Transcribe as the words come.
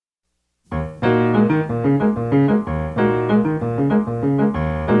Hello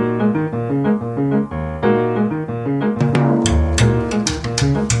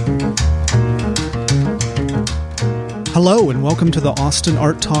and welcome to the Austin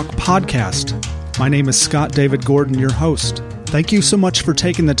Art Talk podcast. My name is Scott David Gordon, your host. Thank you so much for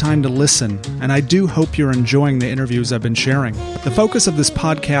taking the time to listen, and I do hope you're enjoying the interviews I've been sharing. The focus of this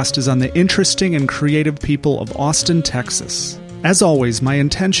podcast is on the interesting and creative people of Austin, Texas. As always, my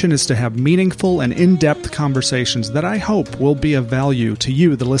intention is to have meaningful and in-depth conversations that I hope will be of value to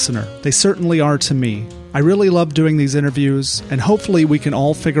you, the listener. They certainly are to me. I really love doing these interviews, and hopefully we can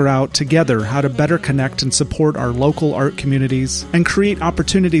all figure out together how to better connect and support our local art communities and create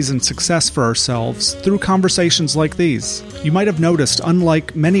opportunities and success for ourselves through conversations like these. You might have noticed,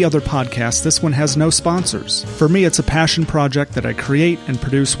 unlike many other podcasts, this one has no sponsors. For me, it's a passion project that I create and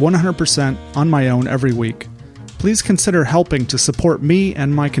produce 100% on my own every week. Please consider helping to support me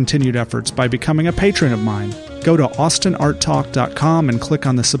and my continued efforts by becoming a patron of mine. Go to austinarttalk.com and click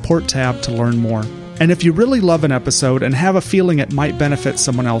on the support tab to learn more. And if you really love an episode and have a feeling it might benefit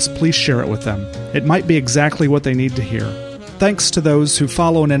someone else, please share it with them. It might be exactly what they need to hear. Thanks to those who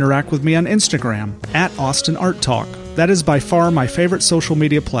follow and interact with me on Instagram, @AustinArtTalk. That is by far my favorite social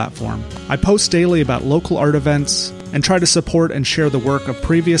media platform. I post daily about local art events and try to support and share the work of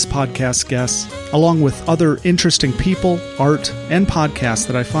previous podcast guests, along with other interesting people, art, and podcasts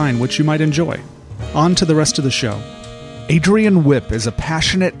that I find which you might enjoy. On to the rest of the show. Adrian Whipp is a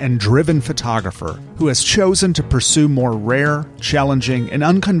passionate and driven photographer who has chosen to pursue more rare, challenging, and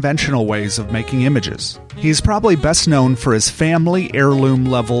unconventional ways of making images. He is probably best known for his family heirloom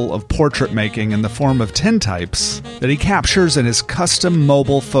level of portrait making in the form of tintypes that he captures in his custom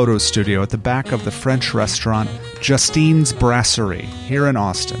mobile photo studio at the back of the French restaurant Justine's Brasserie here in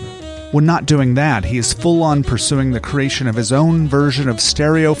Austin. When not doing that, he is full-on pursuing the creation of his own version of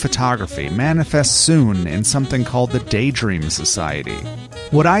stereo photography, manifest soon in something called the Daydream Society.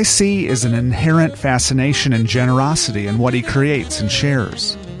 What I see is an inherent fascination and generosity in what he creates and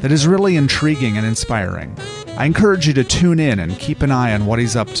shares that is really intriguing and inspiring. I encourage you to tune in and keep an eye on what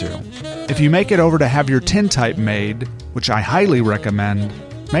he's up to. If you make it over to have your tintype made, which I highly recommend,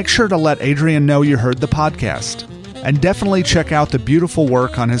 make sure to let Adrian know you heard the podcast. And definitely check out the beautiful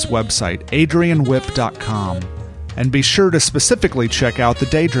work on his website, adrianwhip.com. And be sure to specifically check out the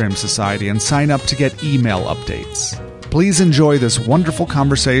Daydream Society and sign up to get email updates. Please enjoy this wonderful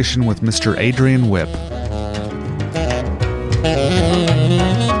conversation with Mr. Adrian Whipp.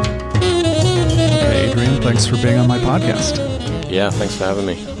 Okay, Adrian, thanks for being on my podcast. Yeah, thanks for having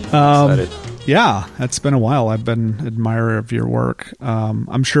me. Excited. Yeah, it's been a while. I've been an admirer of your work.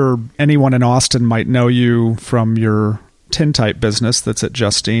 I'm sure anyone in Austin might know you from your tintype business that's at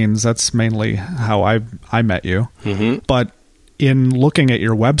Justine's. That's mainly how I met you. Mm-hmm. But in looking at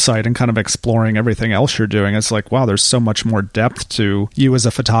your website and kind of exploring everything else you're doing, it's like, wow, there's so much more depth to you as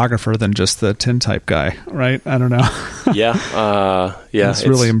a photographer than just the tintype guy, right? I don't know. Yeah. I was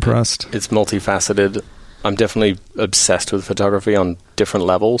really impressed. It's multifaceted. I'm definitely obsessed with photography on different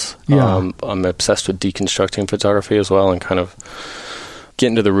levels. Yeah. I'm obsessed with deconstructing photography as well and kind of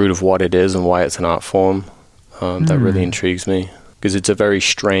getting to the root of what it is and why it's an art form. That really intrigues me because it's a very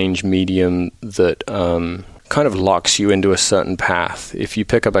strange medium that kind of locks you into a certain path. If you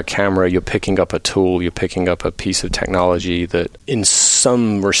pick up a camera, you're picking up a tool, you're picking up a piece of technology that in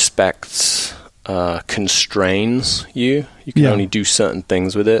some respects constrains you. You can only do certain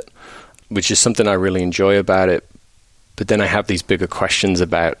things with it, which is something I really enjoy about it. But then I have these bigger questions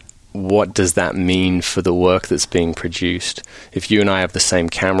about what does that mean for the work that's being produced? If you and I have the same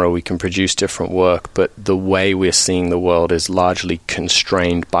camera, we can produce different work, but the way we're seeing the world is largely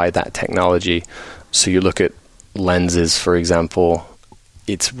constrained by that technology. So you look at lenses, for example,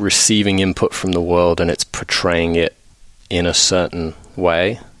 it's receiving input from the world and it's portraying it in a certain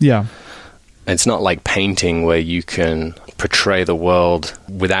way. Yeah. It's not like painting where you can portray the world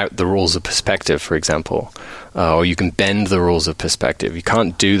without the rules of perspective, for example, or you can bend the rules of perspective. You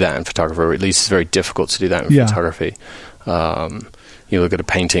can't do that in photography, or at least it's very difficult to do that in photography. You look at a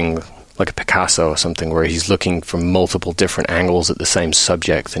painting like a Picasso or something where he's looking from multiple different angles at the same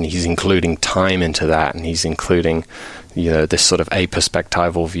subject, and he's including time into that, and he's including this sort of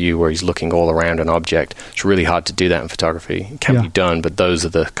aperspectival view where he's looking all around an object. It's really hard to do that in photography. It can be done, but those are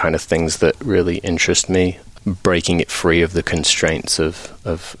the kind of things that really interest me, breaking it free of the constraints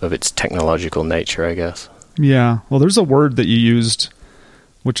of its technological nature, I guess. Yeah. Well, there's a word that you used,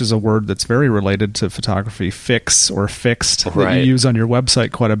 which is a word that's very related to photography, fix or fixed, that you use on your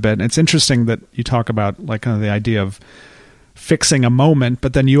website quite a bit. And it's interesting that you talk about like kind of the idea of fixing a moment,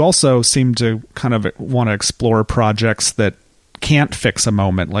 but then you also seem to kind of want to explore projects that can't fix a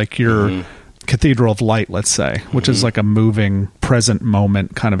moment, like your Cathedral of Light, let's say, which is like a moving present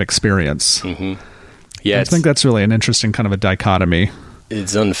moment kind of experience. Yeah, I think that's really an interesting kind of a dichotomy.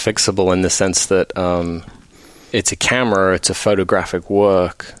 It's unfixable in the sense that it's a camera, it's a photographic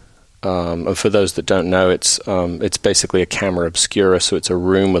work. And for those that don't know, it's basically a camera obscura, so it's a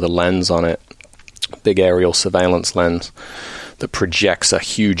room with a lens on it, big aerial surveillance lens that projects a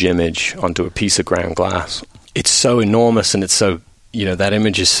huge image onto a piece of ground glass. It's so enormous, and it's so, that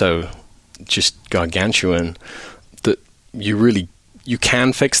image is so just gargantuan that you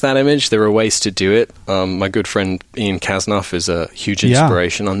can fix that image. There are ways to do it. My good friend Ian Kasnoff is a huge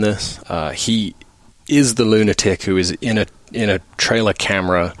inspiration on this. He is the lunatic who is in a trailer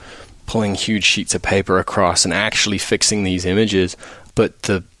camera pulling huge sheets of paper across and actually fixing these images. But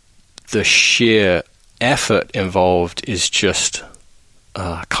the sheer effort involved is just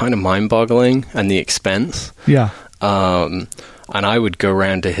kind of mind-boggling, and the expense. Yeah. And I would go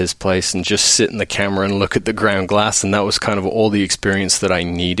around to his place and just sit in the camera and look at the ground glass, and that was kind of all the experience that I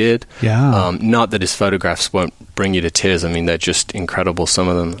needed. Yeah. Not that his photographs won't bring you to tears. I mean, they're just incredible, some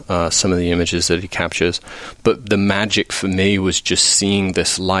of them, some of the images that he captures. But the magic for me was just seeing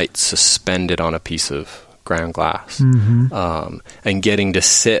this light suspended on a piece of ground glass, and getting to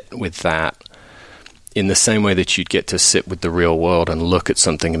sit with that in the same way that you'd get to sit with the real world and look at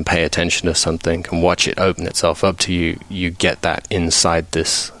something and pay attention to something and watch it open itself up to you. You get that inside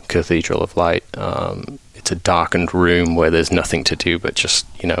this Cathedral of Light. It's a darkened room where there's nothing to do but just,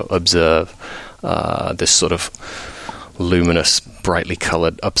 observe this sort of luminous, brightly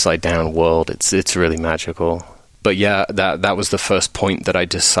colored, upside-down world. It's really magical. But yeah, that was the first point that I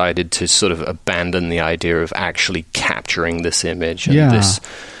decided to sort of abandon the idea of actually capturing this image and this.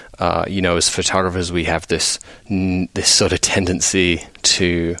 As photographers, we have this sort of tendency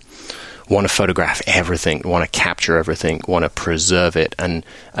to want to photograph everything, want to capture everything, want to preserve it, and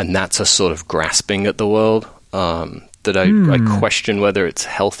that's a sort of grasping at the world that I question whether it's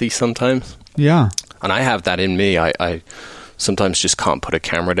healthy sometimes. Yeah, and I have that in me. I sometimes just can't put a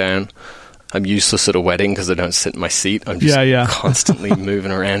camera down. I'm useless at a wedding because I don't sit in my seat. I'm just constantly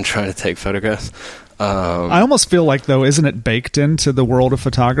moving around trying to take photographs. I almost feel like, though, isn't it baked into the world of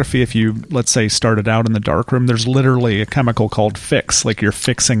photography? If you, let's say, started out in the darkroom, there's literally a chemical called fix, like you're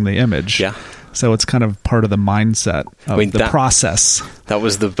fixing the image. Yeah. So it's kind of part of the mindset of the process. That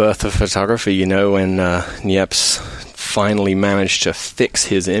was the birth of photography, when Niepce finally managed to fix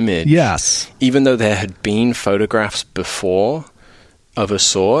his image. Yes. Even though there had been photographs before of a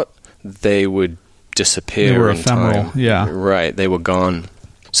sort, they would disappear. They were ephemeral. Time. Yeah. Right. They were gone.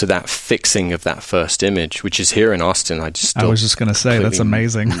 So that fixing of that first image, which is here in Austin, I was just going to say, that's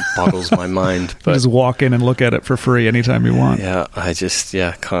amazing. Boggles my mind. But just walk in and look at it for free anytime you want. Yeah,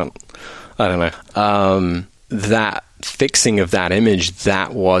 can't. I don't know. That fixing of that image,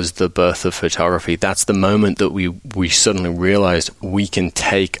 that was the birth of photography. That's the moment that we suddenly realized we can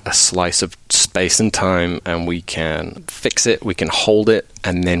take a slice of space and time and we can fix it, we can hold it,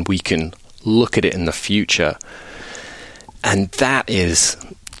 and then we can look at it in the future. And that is...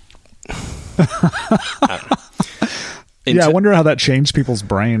 I wonder how that changed people's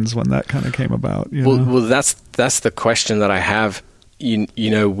brains when that kind of came about. Well, that's the question that I have. We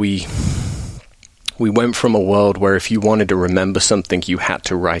went from a world where if you wanted to remember something, you had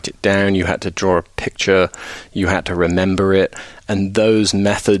to write it down, you had to draw a picture, you had to remember it, and those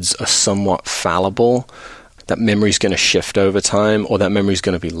methods are somewhat fallible. That memory's going to shift over time, or that memory's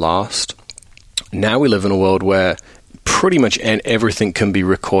going to be lost. Now we live in a world where pretty much everything can be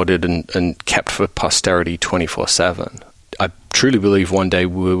recorded and kept for posterity 24/7. I truly believe one day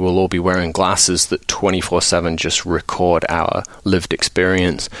we will all be wearing glasses that 24/7 just record our lived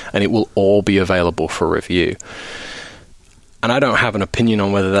experience, and it will all be available for review. And I don't have an opinion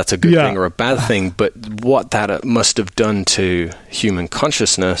on whether that's a good thing or a bad thing, but what that must have done to human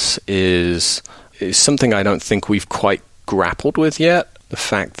consciousness is something I don't think we've quite grappled with yet. The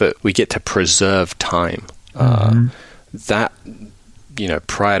fact that we get to preserve time. That,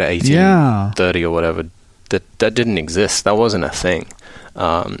 prior to 1830 or whatever, that didn't exist. That wasn't a thing.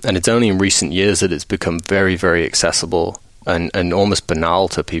 And it's only in recent years that it's become very, very accessible and almost banal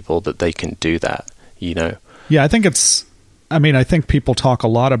to people that they can do that, Yeah, I think I think people talk a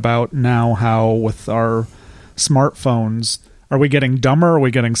lot about now how with our smartphones, are we getting dumber or are we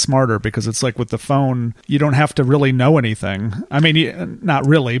getting smarter? Because it's like with the phone, you don't have to really know anything. I mean, not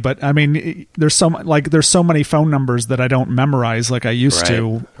really, but there's so many phone numbers that I don't memorize like I used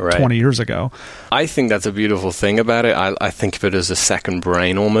to 20 years ago. I think that's a beautiful thing about it. I think of it as a second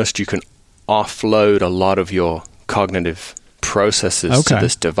brain almost. You can offload a lot of your cognitive processes to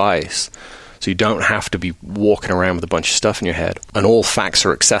this device. So you don't have to be walking around with a bunch of stuff in your head. And all facts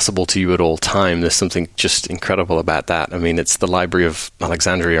are accessible to you at all time. There's something just incredible about that. I mean, it's the Library of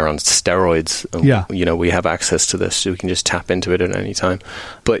Alexandria on steroids. And, we have access to this, so we can just tap into it at any time.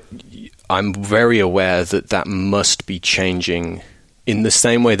 But I'm very aware that must be changing in the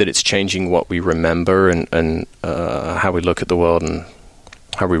same way that it's changing what we remember and how we look at the world and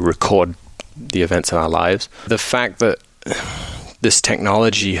how we record the events in our lives. The fact that this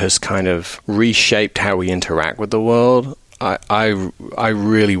technology has kind of reshaped how we interact with the world, I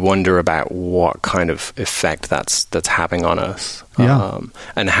really wonder about what kind of effect that's having on us,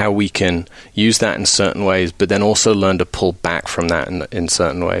 and how we can use that in certain ways, but then also learn to pull back from that in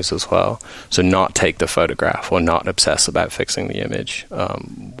certain ways as well. So not take the photograph or not obsess about fixing the image.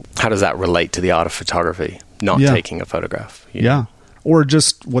 How does that relate to the art of photography? Not taking a photograph. Yeah. Or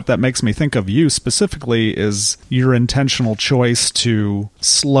just what that makes me think of you specifically is your intentional choice to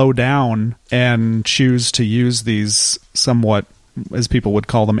slow down and choose to use these somewhat, as people would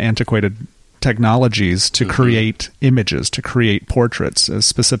call them, antiquated technologies to create images, to create portraits,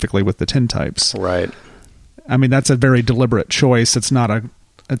 specifically with the tintypes. Right. I mean, that's a very deliberate choice. It's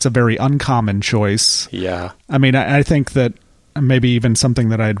a very uncommon choice. Yeah. I mean, I think that maybe even something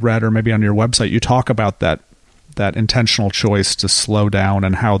that I'd read, or maybe on your website, you talk about that intentional choice to slow down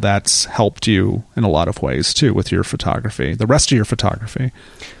and how that's helped you in a lot of ways too with your photography, the rest of your photography.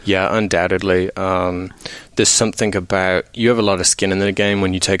 Yeah, undoubtedly. There's something about, you have a lot of skin in the game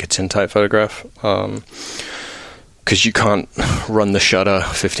when you take a tintype photograph, because you can't run the shutter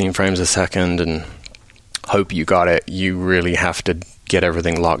 15 frames a second and hope you got it. You really have to get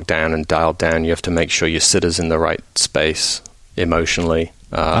everything locked down and dialed down. You have to make sure your sitter's in the right space emotionally.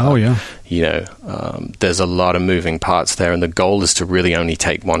 There's a lot of moving parts there, and the goal is to really only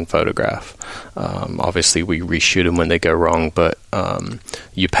take one photograph. Obviously, we reshoot them when they go wrong, but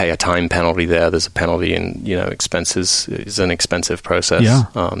you pay a time penalty there. There's a penalty in expenses. It's an expensive process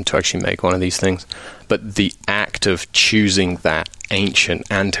to actually make one of these things. But the act of choosing that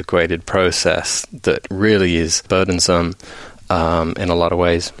ancient, antiquated process that really is burdensome in a lot of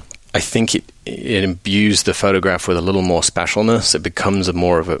ways, I think it imbues the photograph with a little more specialness. It becomes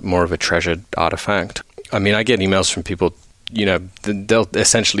more of a treasured artifact. I mean, I get emails from people, they'll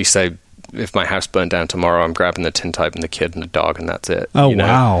essentially say, if my house burnt down tomorrow, I'm grabbing the tintype and the kid and the dog, and that's it. Oh,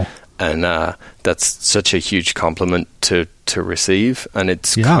 wow. And that's such a huge compliment to receive, and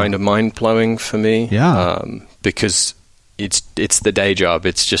it's kind of mind-blowing for me. Yeah. Because it's the day job.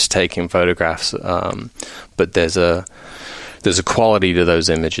 It's just taking photographs. But there's a quality to those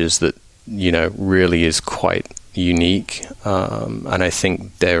images that, really is quite unique. And I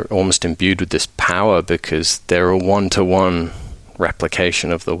think they're almost imbued with this power because they're a one-to-one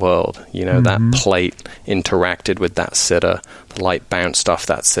replication of the world. That plate interacted with that sitter, the light bounced off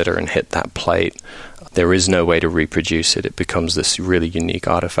that sitter and hit that plate. There is no way to reproduce it. It becomes this really unique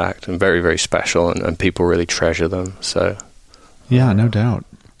artifact and very, very special, and people really treasure them. So, yeah, no doubt.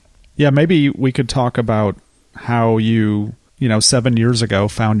 Yeah, maybe we could talk about how you 7 years ago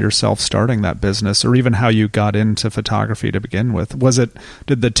found yourself starting that business, or even how you got into photography to begin with.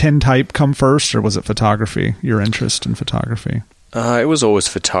 Did the tintype come first, or was it photography, your interest in photography? It was always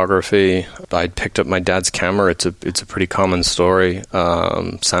photography. I picked up my dad's camera. It's a pretty common story.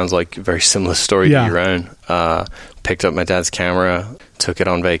 Sounds like a very similar story to your own. Picked up my dad's camera, took it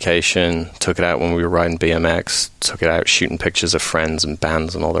on vacation, took it out when we were riding BMX, took it out shooting pictures of friends and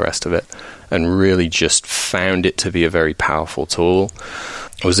bands and all the rest of it, and really just found it to be a very powerful tool.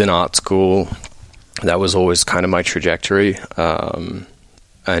 I was in art school. That was always kind of my trajectory. And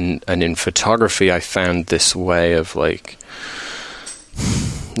in photography, I found this way of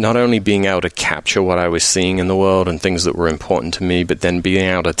not only being able to capture what I was seeing in the world and things that were important to me, but then being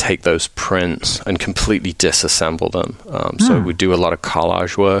able to take those prints and completely disassemble them. So we do a lot of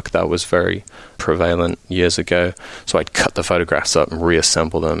collage work. That was very prevalent years ago. So I'd cut the photographs up and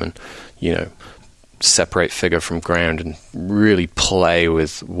reassemble them and, separate figure from ground and really play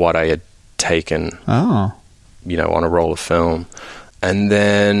with what I had taken, on a roll of film. And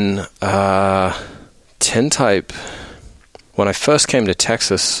then tintype. When I first came to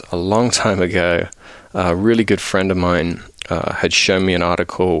Texas a long time ago, a really good friend of mine had shown me an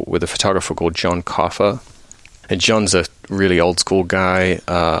article with a photographer called John Coffer. And John's a really old school guy,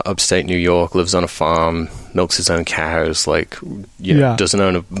 upstate New York, lives on a farm, milks his own cows, doesn't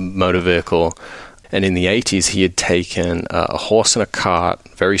own a motor vehicle. And in the 80s, he had taken a horse and a cart,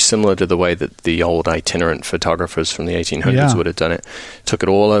 very similar to the way that the old itinerant photographers from the 1800s would have done it. Took it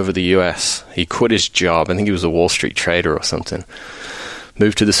all over the U.S. He quit his job. I think he was a Wall Street trader or something.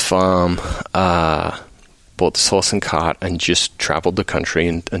 Moved to this farm, bought this horse and cart and just traveled the country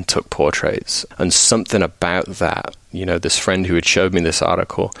and took portraits. And something about that, this friend who had showed me this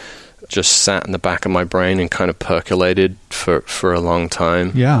article just sat in the back of my brain and kind of percolated for a long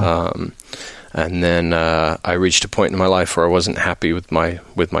time. Yeah. And then I reached a point in my life where I wasn't happy with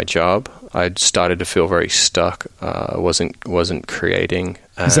my job. I started to feel very stuck. I wasn't creating.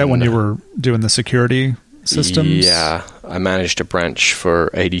 Is that when you were doing the security systems? Yeah, I managed a branch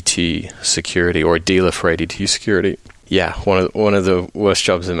for ADT Security, or a dealer for ADT Security. Yeah, one of the worst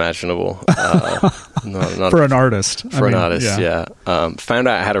jobs imaginable. Not for an artist. Yeah. Found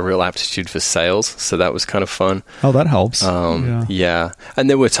out I had a real aptitude for sales, so that was kind of fun. Oh, that helps. Yeah. And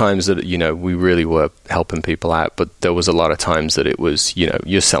there were times that, we really were helping people out, but there was a lot of times that it was,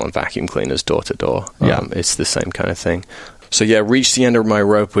 you're selling vacuum cleaners door to door. It's the same kind of thing. So yeah, reached the end of my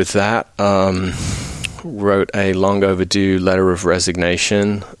rope with that. Wrote a long overdue letter of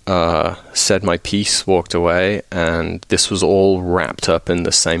resignation, said my piece, walked away, and this was all wrapped up in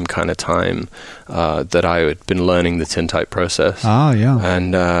the same kind of time that I had been learning the tintype process.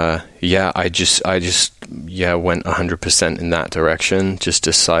 And I just went 100% in that direction. Just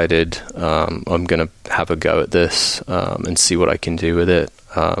decided I'm going to have a go at this and see what I can do with it.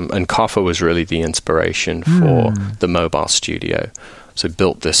 And Kaffa was really the inspiration for the mobile studio. So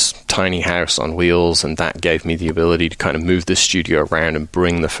built this tiny house on wheels, and that gave me the ability to kind of move the studio around and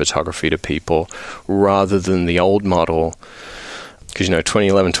bring the photography to people rather than the old model. Because,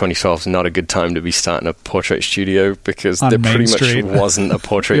 2011, 2012 is not a good time to be starting a portrait studio, because there pretty much wasn't a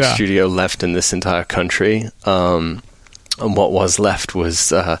portrait studio left in this entire country. And what was left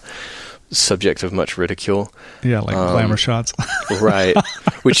was subject of much ridicule. Yeah, like glamour shots. Right.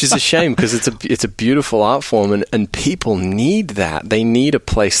 Which is a shame, because it's a beautiful art form, and people need that. They need a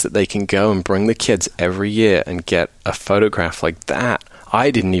place that they can go and bring the kids every year and get a photograph like that.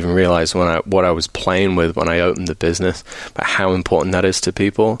 I didn't even realize what I was playing with when I opened the business, but how important that is to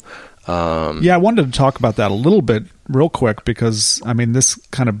people. I wanted to talk about that a little bit real quick, because, this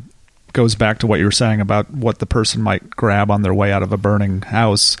kind of goes back to what you were saying about what the person might grab on their way out of a burning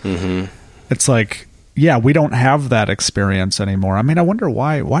house. Mm-hmm. It's like, we don't have that experience anymore. I wonder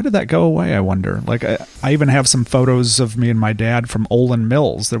why. Why did that go away, I wonder? Like, I even have some photos of me and my dad from Olin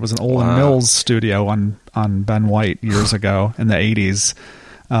Mills. There was an Olin Mills studio on Ben White years ago in the 80s.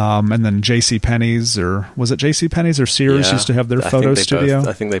 And then JCPenney's, or was it JCPenney's or Sears used to have their photo studio?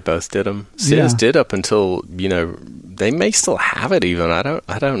 I think they both did them. Sears did up until, they may still have it even. I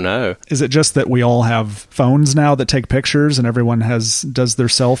don't know. Is it just that we all have phones now that take pictures, and everyone does their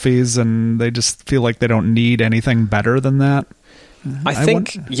selfies, and they just feel like they don't need anything better than that? I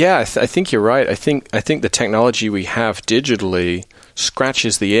think you're right. I think the technology we have digitally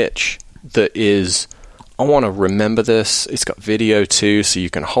scratches the itch that is, I want to remember this. It's got video too, so you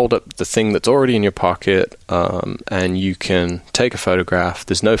can hold up the thing that's already in your pocket, and you can take a photograph.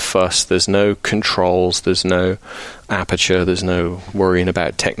 There's no fuss, there's no controls, there's no aperture, there's no worrying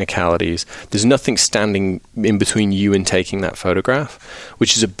about technicalities. There's nothing standing in between you and taking that photograph,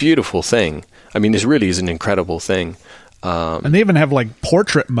 which is a beautiful thing. This really is an incredible thing. And they even have like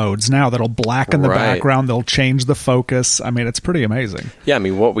portrait modes now that'll blacken the background. They'll change the focus. It's pretty amazing. Yeah,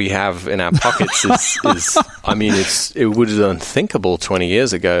 what we have in our pockets is it was unthinkable 20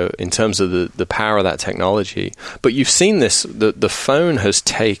 years ago in terms of the power of that technology. But you've seen this, the phone has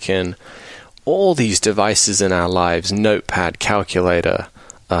taken all these devices in our lives, notepad, calculator,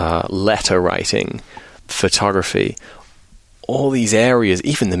 letter writing, photography, all these areas,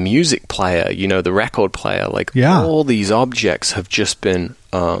 even the music player, the record player, all these objects have just been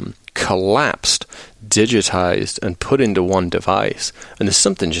collapsed, digitized, and put into one device. And there's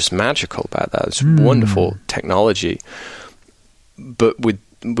something just magical about that. It's wonderful technology. But with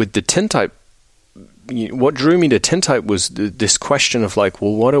the tintype, what drew me to tintype was this question of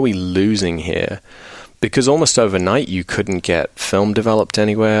what are we losing here? Because almost overnight you couldn't get film developed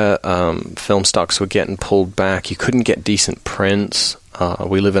anywhere. Film stocks were getting pulled back. You couldn't get decent prints.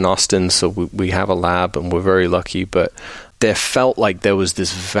 We live in Austin, so we have a lab, and we're very lucky. But there felt like there was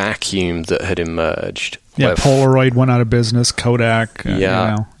this vacuum that had emerged. Yeah, Polaroid went out of business. Kodak.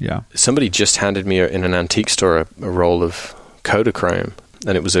 Somebody just handed me in an antique store a roll of Kodachrome.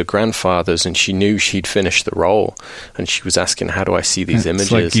 And it was her grandfather's, and she knew she'd finished the roll, and she was asking, how do I see these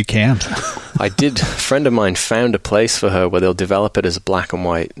images? It's like you can't. I did. A friend of mine found a place for her where they'll develop it as a black and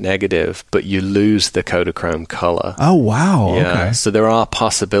white negative, but you lose the Kodachrome color. Oh, wow. Yeah. Okay. So there are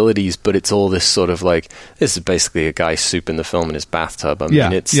possibilities, but it's all this sort of this is basically a guy souping the film in his bathtub.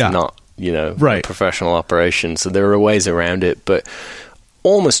 It's not, a professional operation. So there are ways around it, but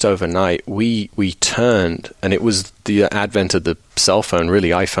almost overnight, we turned, and it was the advent of the cell phone, really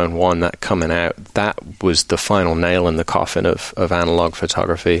iPhone 1, that coming out, that was the final nail in the coffin of analog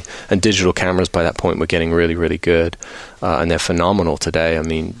photography. And digital cameras by that point were getting really, really good, and they're phenomenal today. I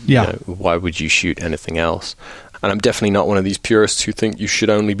mean, why would you shoot anything else? And I'm definitely not one of these purists who think you should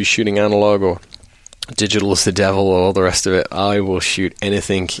only be shooting analog or digital is the devil or all the rest of it. I will shoot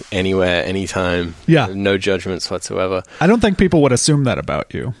anything, anywhere, anytime. Yeah. No judgments whatsoever. I don't think people would assume that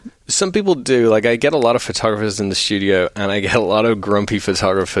about you. Some people do. Like, I get a lot of photographers in the studio, and I get a lot of grumpy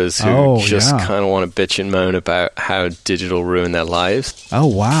photographers who just kind of want to bitch and moan about how digital ruined their lives. Oh,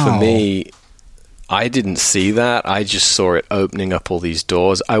 wow. For me, I didn't see that. I just saw it opening up all these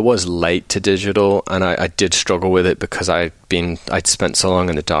doors. I was late to digital, and I did struggle with it because I'd spent so long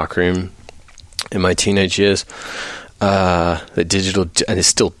in the darkroom in my teenage years. The digital, and it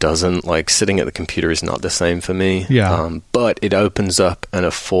still doesn't, like, sitting at the computer is not the same for me. But it opens up and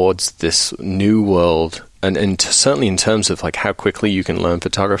affords this new world, and certainly in terms of like how quickly you can learn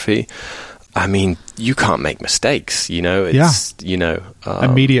photography. I mean, you can't make mistakes, you know? It's,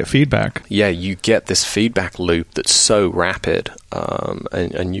 immediate feedback. Yeah, you get this feedback loop that's so rapid,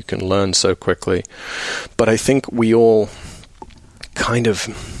 and you can learn so quickly. But I think we all kind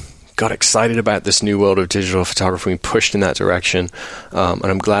of got excited about this new world of digital photography and pushed in that direction, and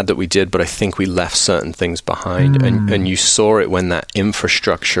I'm glad that we did, but I think we left certain things behind. And you saw it when that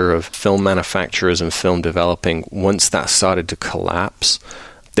infrastructure of film manufacturers and film developing, once that started to collapse,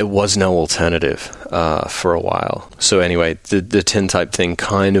 there was no alternative for a while. So anyway, the tintype thing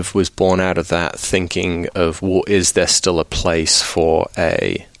kind of was born out of that thinking of, well, is there still a place for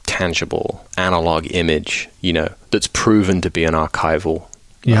a tangible analog image, you know, that's proven to be an archival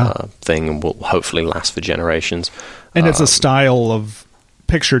thing and will hopefully last for generations. And it's a style of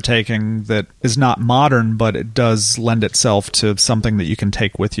picture taking that is not modern, but it does lend itself to something that you can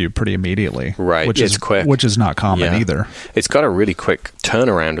take with you pretty immediately. Right. Which is quick. Which is not common either. It's got a really quick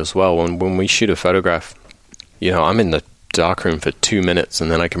turnaround as well. When we shoot a photograph, you know, I'm in the darkroom for 2 minutes and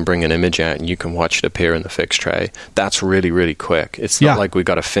then I can bring an image out and you can watch it appear in the fixed tray. That's really, really quick. It's not like we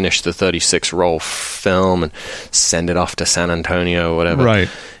got to finish the 36 roll film and send it off to San Antonio or whatever. Right.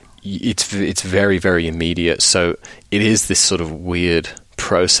 It's very, very immediate. So it is this sort of weird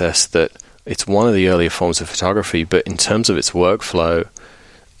process that it's one of the earlier forms of photography, but in terms of its workflow,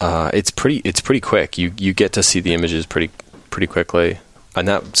 it's pretty quick. You get to see the images pretty quickly, and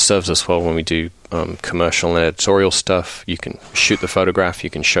that serves us well when we do commercial and editorial stuff. You can shoot the photograph, you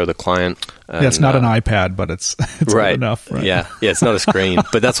can show the client. And, it's not an iPad, but it's right. Good enough. Right? Yeah, it's not a screen,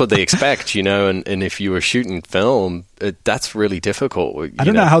 but that's what they expect, you know. And if you were shooting film, that's really difficult. I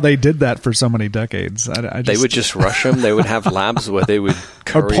don't know how they did that for so many decades. They would just rush them. They would have labs where they would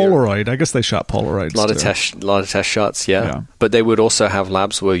or Polaroid. I guess they shot Polaroids. A lot of test shots. Yeah, but they would also have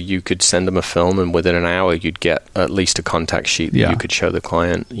labs where you could send them a film, and within an hour, you'd get at least a contact sheet that you could show the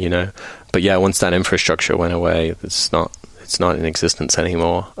client. You know, but yeah, once that infrastructure went away, it's not in existence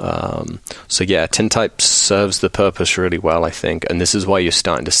anymore. So yeah, tintype serves the purpose really well, I think, and this is why you're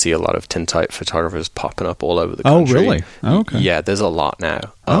starting to see a lot of tintype photographers popping up all over the country. Oh, really? Oh, okay. Yeah, there's a lot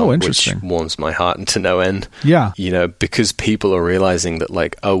now. Interesting. Which warms my heart to no end. Yeah. You know, because people are realizing that,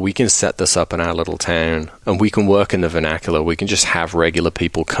 like, oh, we can set this up in our little town, and we can work in the vernacular. We can just have regular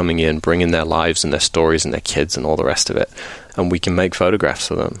people coming in, bringing their lives and their stories and their kids and all the rest of it, and we can make photographs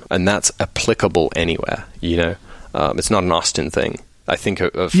for them. And that's applicable anywhere, you know. It's not an Austin thing. I think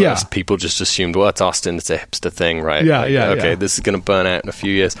at first people just assumed, well, it's Austin, it's a hipster thing, right? Okay, this is going to burn out in a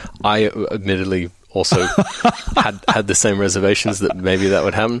few years. I admittedly also had the same reservations that maybe that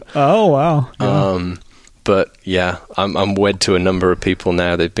would happen. Oh, wow. Yeah. But yeah, I'm wed to a number of people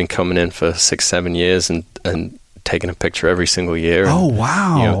now. They've been coming in for 6-7 years and taking a picture every single year. Oh,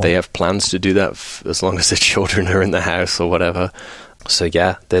 wow. You know, they have plans to do that as long as their children are in the house or whatever. So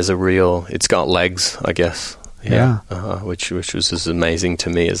yeah, it's got legs, I guess. Yeah. Which was as amazing to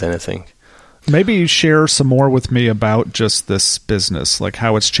me as anything. Maybe share some more with me about just this business, like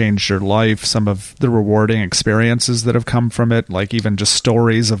how it's changed your life, some of the rewarding experiences that have come from it, like even just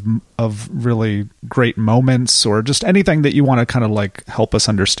stories of really great moments, or just anything that you want to kind of like help us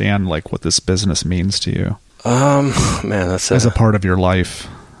understand, like what this business means to you. Man, that's as a part of your life,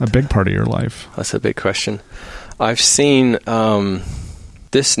 a big part of your life. That's a big question. I've seen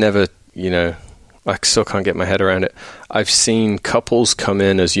this never, you know, I still can't get my head around it. I've seen couples come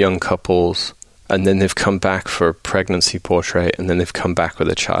in as young couples, and then they've come back for a pregnancy portrait, and then they've come back with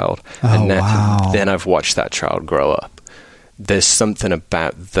a child. And then I've watched that child grow up. There's something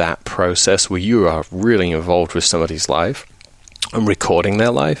about that process where you are really involved with somebody's life and recording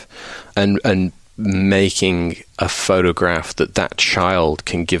their life and making a photograph that child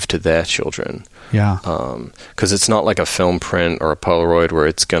can give to their children. Yeah. Because it's not like a film print or a Polaroid where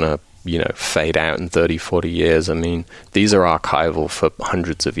it's going to, fade out in 30, 40 years. I mean, these are archival for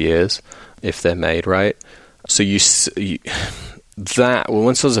hundreds of years if they're made right. So once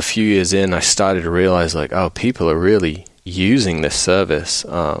I was a few years in, I started to realize like, oh, people are really using this service.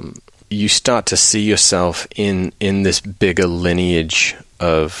 You start to see yourself in this bigger lineage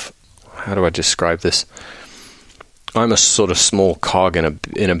of, how do I describe this? I'm a sort of small cog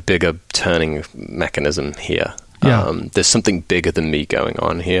in a bigger turning mechanism here. Yeah. There's something bigger than me going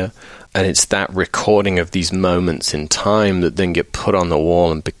on here. And it's that recording of these moments in time that then get put on the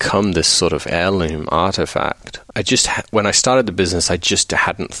wall and become this sort of heirloom artifact. When I started the business, I just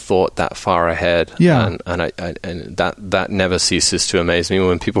hadn't thought that far ahead. Yeah. And that never ceases to amaze me.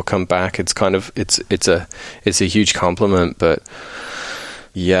 When people come back, it's kind of, it's a huge compliment, but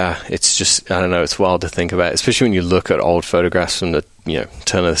yeah, it's just, I don't know, it's wild to think about, especially when you look at old photographs from the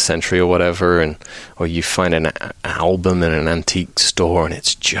turn of the century or whatever, or you find an album in an antique store and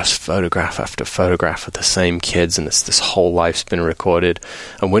it's just photograph after photograph of the same kids, and this whole life's been recorded,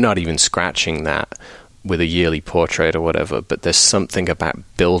 and we're not even scratching that with a yearly portrait or whatever, but there's something about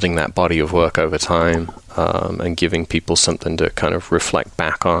building that body of work over time, and giving people something to kind of reflect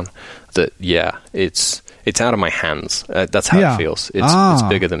back on that, yeah, it's out of my hands. That's how it feels. It's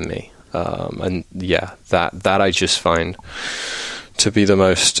bigger than me. And yeah, that I just find to be the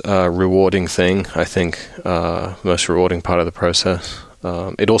most rewarding thing, I think, most rewarding part of the process.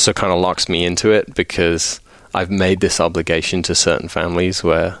 It also kind of locks me into it because I've made this obligation to certain families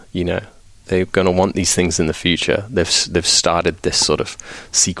where, they're going to want these things in the future. They've started this sort of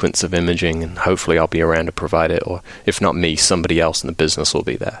sequence of imaging, and hopefully I'll be around to provide it, or if not me, somebody else in the business will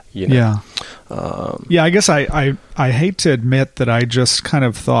be there. Yeah. I guess I hate to admit that I just kind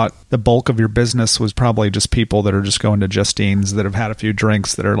of thought the bulk of your business was probably just people that are just going to Justine's that have had a few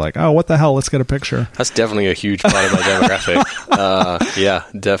drinks that are like, oh, what the hell? Let's get a picture. That's definitely a huge part of my demographic. Yeah,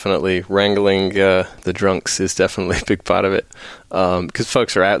 definitely. Wrangling the drunks is definitely a big part of it. Because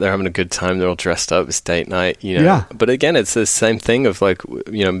folks are out there having a good time. They're all dressed up. It's date night, Yeah. But again, it's the same thing of like,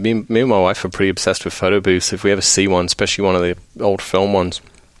 me and my wife are pretty obsessed with photo booths. If we ever see one, especially one of the old film ones,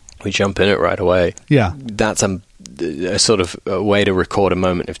 we jump in it right away. Yeah. That's a sort of a way to record a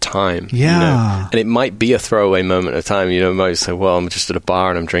moment of time. Yeah. And it might be a throwaway moment of time. You might say, well, I'm just at a bar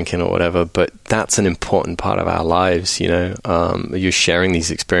and I'm drinking or whatever, but that's an important part of our lives, You're sharing these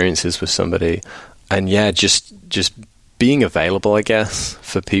experiences with somebody. And yeah, just being available, I guess,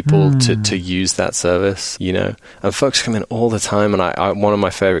 for people to use that service, And folks come in all the time, and I one of my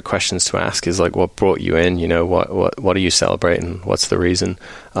favorite questions to ask is like, what brought you in? What are you celebrating? What's the reason?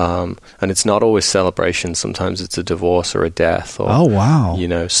 And it's not always celebration. Sometimes it's a divorce or a death, or oh wow,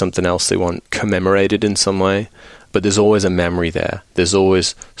 something else they want commemorated in some way. But there's always a memory there. There's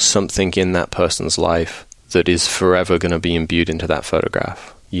always something in that person's life that is forever going to be imbued into that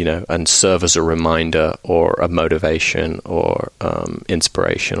photograph. And serve as a reminder or a motivation or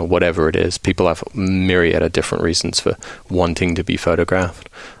inspiration or whatever it is. People have myriad of different reasons for wanting to be photographed,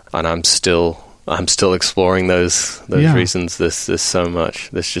 and I'm still exploring those reasons. There's so much.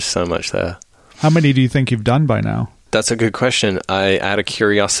 There's just so much there. How many do you think you've done by now? That's a good question. I, out of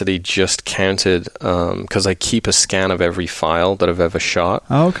curiosity, just counted because I keep a scan of every file that I've ever shot.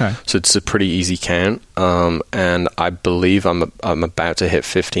 Oh, okay. So it's a pretty easy count, and I believe I'm about to hit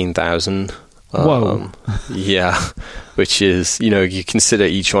 15,000. Whoa! Yeah, which is you consider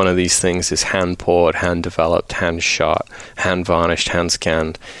each one of these things is hand poured, hand developed, hand shot, hand varnished, hand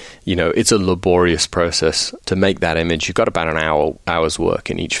scanned. It's a laborious process to make that image. You've got about an hour's work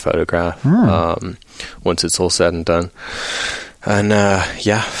in each photograph. Once it's all said and done. And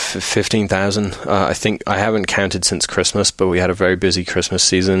 15,000. I think I haven't counted since Christmas, but we had a very busy Christmas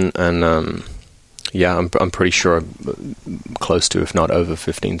season, and I'm pretty sure I'm close to, if not over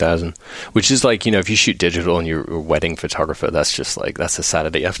 15,000. Which is like, if you shoot digital and you're a wedding photographer, that's just like, that's a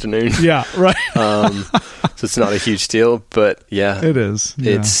Saturday afternoon. Yeah, right. So it's not a huge deal, but yeah, it is.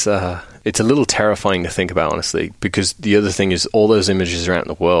 Yeah. It's a little terrifying to think about, honestly, because the other thing is all those images are out in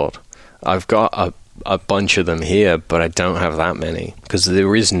the world. I've got a bunch of them here, but I don't have that many because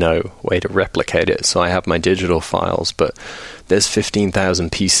there is no way to replicate it. So I have my digital files, but there's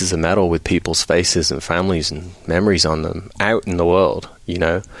 15,000 pieces of metal with people's faces and families and memories on them out in the world,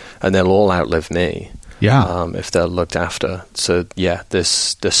 and they'll all outlive me. Yeah. If they're looked after. So yeah,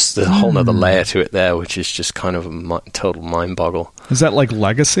 there's a whole nother layer to it there, which is just kind of a total mind boggle. Is that like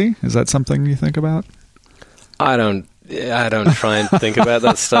legacy? Is that something you think about? I don't try and think about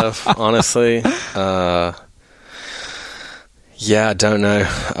that stuff, honestly. I don't know.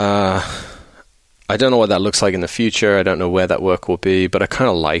 I don't know what that looks like in the future. I don't know where that work will be, but I kind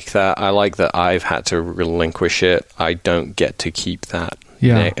of like that. I like that I've had to relinquish it. I don't get to keep that.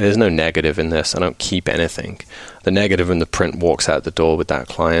 Yeah. There's no negative in this. I don't keep anything. The negative in the print walks out the door with that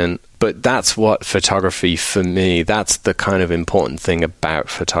client. But that's what photography, for me, that's the kind of important thing about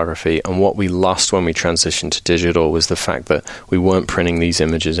photography. And what we lost when we transitioned to digital was the fact that we weren't printing these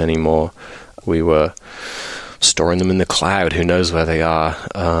images anymore. We were storing them in the cloud. Who knows where they are?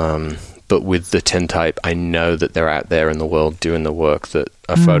 But with the tintype, I know that they're out there in the world doing the work that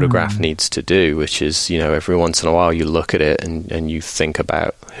a photograph needs to do, which is, every once in a while you look at it and you think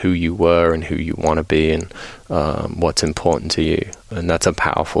about who you were and who you want to be and what's important to you. And that's a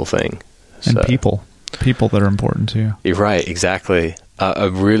powerful thing. And people that are important to you. You're right, exactly. A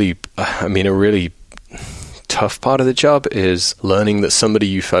really tough part of the job is learning that somebody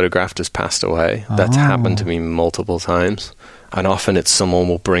you photographed has passed away. That's happened to me multiple times. And often it's someone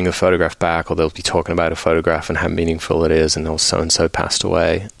will bring a photograph back, or they'll be talking about a photograph and how meaningful it is, and so-and-so passed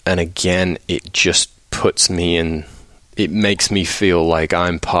away. And again, it just puts me in, it makes me feel like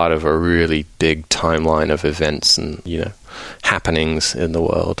I'm part of a really big timeline of events and, happenings in the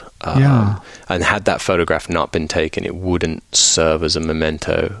world. And had that photograph not been taken, it wouldn't serve as a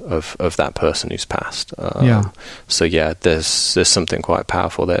memento of that person who's passed. So yeah, there's something quite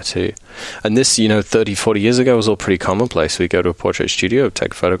powerful there too. And this, 30, 40 years ago was all pretty commonplace. We go to a portrait studio,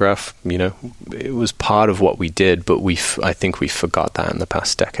 take a photograph, it was part of what we did, but I think we forgot that in the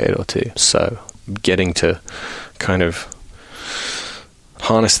past decade or two. So getting to kind of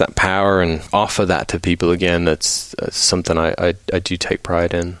harness that power and offer that to people again, that's something I do take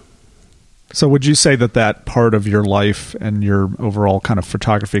pride in. So would you say that part of your life and your overall kind of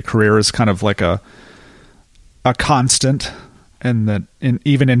photography career is kind of like a constant, and that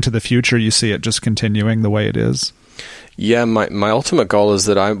even into the future you see it just continuing the way it is? Yeah, my ultimate goal is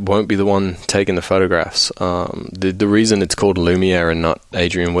that I won't be the one taking the photographs. The reason it's called Lumiere and not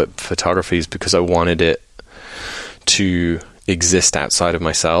Adrian Whip Photography is because I wanted it to exist outside of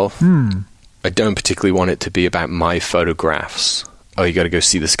myself. I don't particularly want it to be about my photographs. Oh, you got to go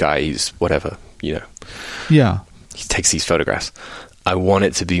see this guy, he's whatever, Yeah. He takes these photographs. I want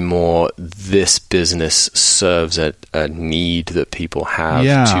it to be more, this business serves a need that people have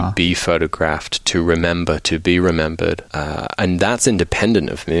to be photographed, to remember, to be remembered. And that's independent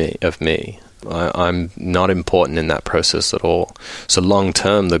of me. I'm not important in that process at all. So long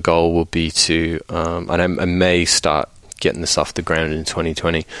term, the goal will be to, and I may start getting this off the ground in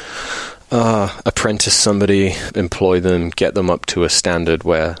 2020, apprentice somebody, employ them, get them up to a standard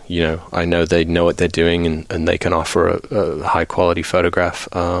where, I know they know what they're doing and they can offer a high quality photograph,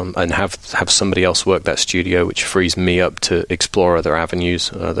 and have somebody else work that studio, which frees me up to explore other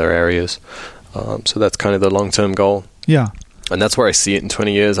avenues, other areas. So that's kind of the long-term goal. Yeah. And that's where I see it in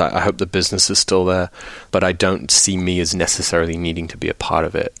 20 years. I hope the business is still there, but I don't see me as necessarily needing to be a part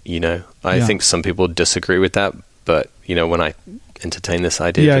of it. I think some people disagree with that, but when I entertain this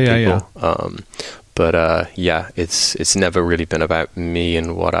idea to people, but it's never really been about me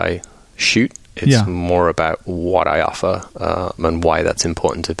and what I shoot. It's more about what I offer, and why that's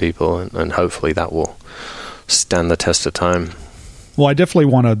important to people, and hopefully that will stand the test of time. Well, I definitely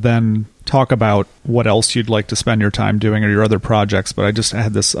want to then talk about what else you'd like to spend your time doing or your other projects, but I just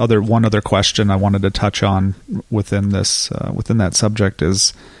had this one other question I wanted to touch on within that subject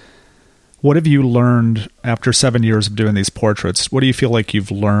is, what have you learned after 7 years of doing these portraits? What do you feel like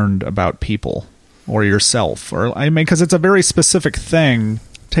you've learned about people or yourself? Or because it's a very specific thing,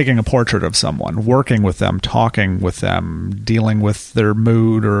 taking a portrait of someone, working with them, talking with them, dealing with their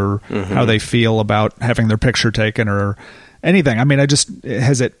mood or how they feel about having their picture taken or anything.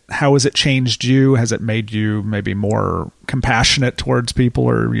 How has it changed you? Has it made you maybe more compassionate towards people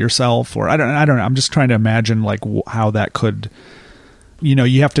or yourself? Or I don't know. I'm just trying to imagine how that could,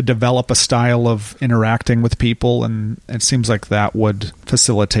 you have to develop a style of interacting with people, and it seems like that would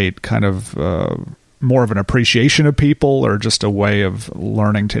facilitate kind of more of an appreciation of people, or just a way of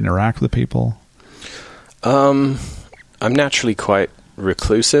learning to interact with people. I'm naturally quite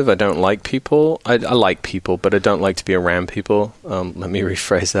reclusive. I don't like people. I like people, but I don't like to be around people. Let me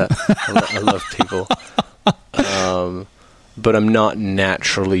rephrase that. I love people. But I'm not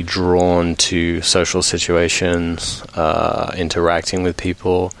naturally drawn to social situations, interacting with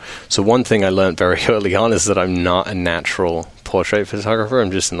people. So one thing I learned very early on is that I'm not a natural portrait photographer.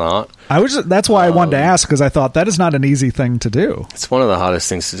 I'm just not. That's why I wanted to ask, because I thought that is not an easy thing to do. It's one of the hardest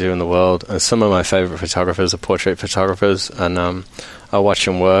things to do in the world. And some of my favorite photographers are portrait photographers, and I watch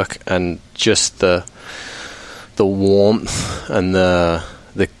them work, and just the warmth and the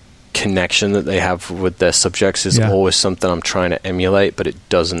connection that they have with their subjects is always something I'm trying to emulate, but it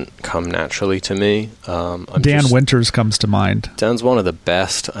doesn't come naturally to me. Dan Winters comes to mind. Dan's one of the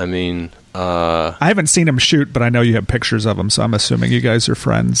best. I mean, I haven't seen him shoot, but I know you have pictures of him, so I'm assuming you guys are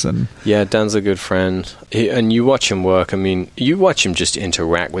friends. And yeah, Dan's a good friend. And you watch him work. I mean, you watch him just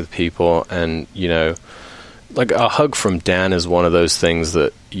interact with people, and, you know, like a hug from Dan is one of those things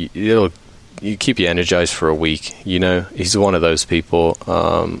that you keep you energized for a week. You know, he's one of those people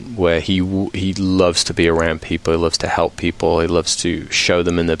where he loves to be around people. He loves to help people. He loves to show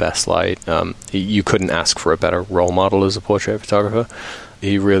them in the best light. You couldn't ask for a better role model as a portrait photographer.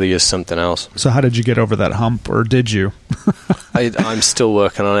 He really is something else. So how did you get over that hump, or did you? I'm still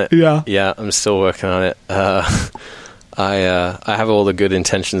working on it. Yeah, I'm still working on it. I have all the good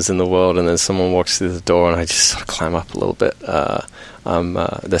intentions in the world, and then someone walks through the door, and I just sort of climb up a little bit.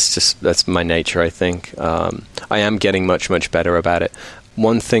 That's my nature, I think. I am getting much, much better about it.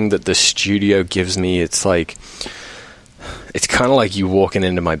 One thing that the studio gives me, it's kind of like you walking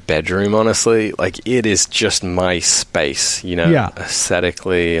into my bedroom, honestly. Like, it is just my space, you know,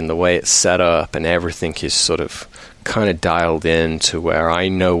 aesthetically, and the way it's set up, and everything is sort of kind of dialed in to where I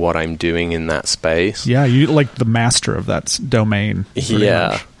know what I'm doing in that space. Yeah, you like the master of that domain. Yeah.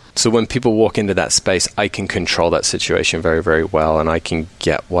 Much. So when people walk into that space, I can control that situation very, very well, and I can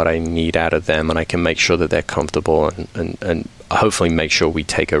get what I need out of them, and I can make sure that they're comfortable, and hopefully make sure we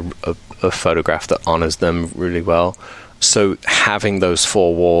take a photograph that honors them really well. So having those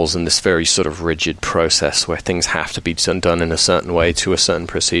four walls and this very sort of rigid process where things have to be done in a certain way to a certain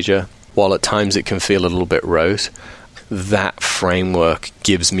procedure, while at times it can feel a little bit rote, that framework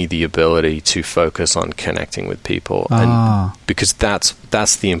gives me the ability to focus on connecting with people. And because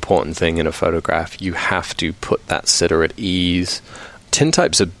that's the important thing in a photograph. You have to put that sitter at ease.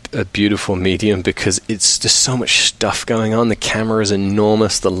 Tintype's a beautiful medium because it's just so much stuff going on. The camera is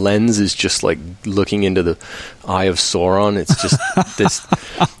enormous. The lens is just like looking into the eye of Sauron. It's just this...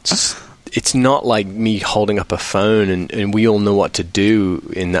 It's not like me holding up a phone, and we all know what to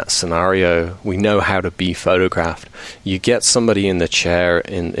do in that scenario. We know how to be photographed. You get somebody in the chair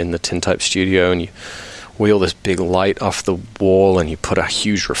in the Tintype studio, and you wheel this big light off the wall, and you put a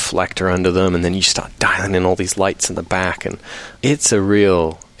huge reflector under them, and then you start dialing in all these lights in the back, and it's a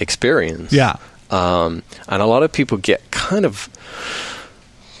real experience. Yeah. And a lot of people get kind of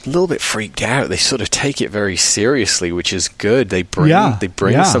a little bit freaked out. They sort of take it very seriously, which is good. They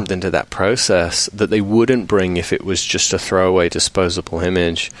bring something to that process that they wouldn't bring if it was just a throwaway disposable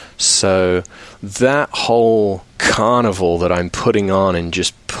image. So that whole carnival that I'm putting on and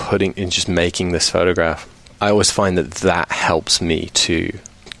just making this photograph, I always find that helps me to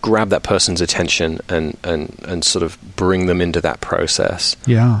grab that person's attention and sort of bring them into that process.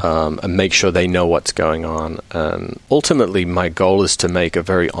 And make sure they know what's going on. And ultimately, my goal is to make a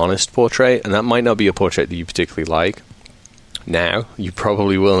very honest portrait, and that might not be a portrait that you particularly like now. You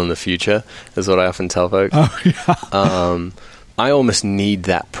probably will in the future, is what I often tell folks. I almost need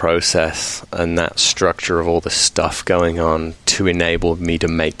that process and that structure of all the stuff going on to enable me to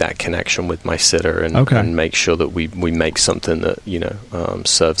make that connection with my sitter and make sure that we make something that, you know,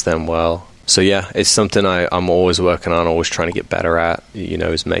 serves them well. So yeah, it's something I'm always working on, always trying to get better at, you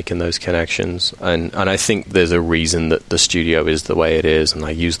know, is making those connections. And I think there's a reason that the studio is the way it is, and I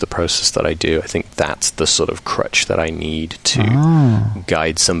use the process that I do. I think that's the sort of crutch that I need to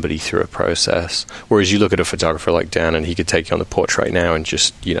guide somebody through a process. Whereas you look at a photographer like Dan, and he could take you on the porch right now and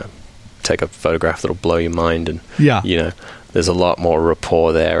just, you know, take a photograph that'll blow your mind. And, you know, there's a lot more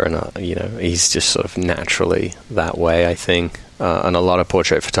rapport there, and, you know, he's just sort of naturally that way, I think. And a lot of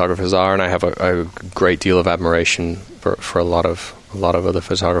portrait photographers are, and I have a great deal of admiration for a lot of other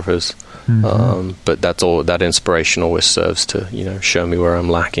photographers. But that's all. That inspiration always serves to, you know, show me where I'm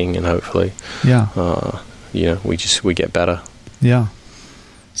lacking, and hopefully, you know, we get better. Yeah.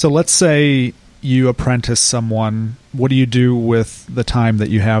 So let's say you apprentice someone. What do you do with the time that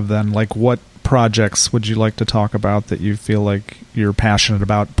you have then? Like, what projects would you like to talk about that you feel like you're passionate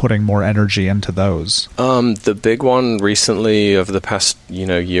about putting more energy into those? The big one recently of the past, you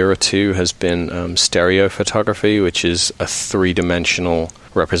know, year or two has been stereo photography, which is a 3-dimensional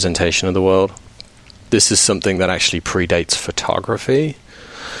representation of the world. This is something that actually predates photography.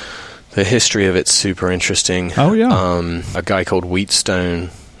 The history of it's super interesting. Oh, yeah. A guy called Wheatstone,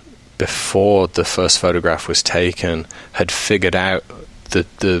 before the first photograph was taken, had figured out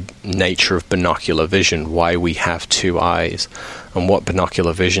the nature of binocular vision, why we have two eyes. And what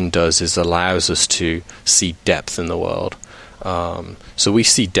binocular vision does is allows us to see depth in the world. So we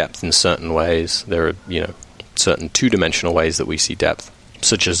see depth in certain ways. There are, you know, certain 2-dimensional ways that we see depth,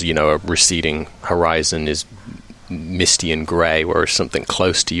 such as, you know, a receding horizon is misty and grey, whereas something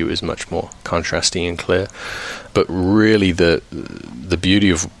close to you is much more contrasty and clear. But really the beauty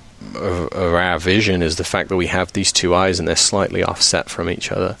of our vision is the fact that we have these two eyes and they're slightly offset from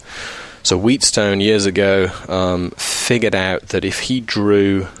each other. So Wheatstone years ago figured out that if he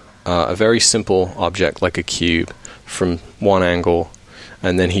drew a very simple object like a cube from one angle,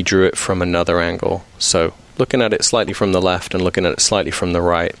 and then he drew it from another angle, so looking at it slightly from the left and looking at it slightly from the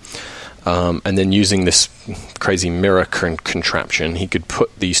right, and then using this crazy mirror contraption, he could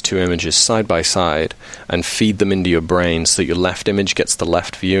put these two images side by side and feed them into your brain so that your left image gets the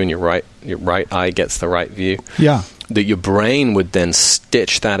left view and your right eye gets the right view. Yeah. That your brain would then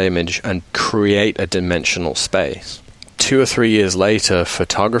stitch that image and create a dimensional space. 2 or 3 years later,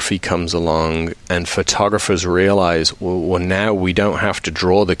 photography comes along, and photographers realize, well, now we don't have to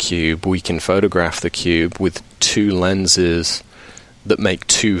draw the cube. We can photograph the cube with two lenses that make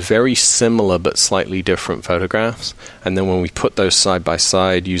two very similar but slightly different photographs. And then when we put those side by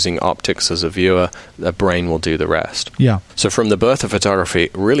side using optics as a viewer, the brain will do the rest. Yeah. So from the birth of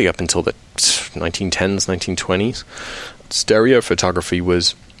photography, really up until the 1910s, 1920s, stereo photography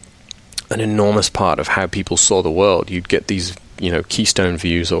was an enormous part of how people saw the world. You'd get these, keystone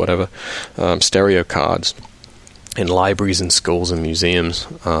views or whatever, stereo cards in libraries and schools and museums.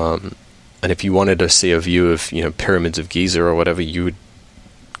 And if you wanted to see a view of, pyramids of Giza or whatever, you would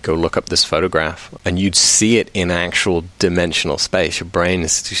go look up this photograph and you'd see it in actual dimensional space. Your brain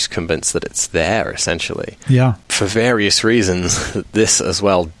is just convinced that it's there, essentially. Yeah. For various reasons, this as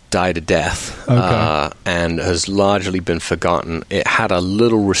well died a death, and has largely been forgotten. It had a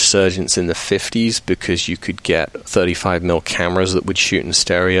little resurgence in the 50s because you could get 35mm cameras that would shoot in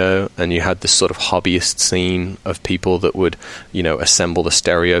stereo, and you had this sort of hobbyist scene of people that would, assemble the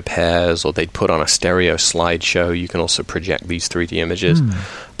stereo pairs, or they'd put on a stereo slideshow. You can also project these 3D images.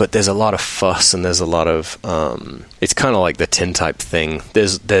 But there's a lot of fuss, and there's a lot of it's kind of like the tintype thing.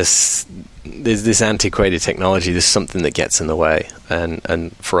 There's this antiquated technology. There's something that gets in the way,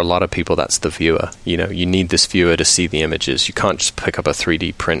 and for a lot of people that's the viewer. You need this viewer to see the images. You can't just pick up a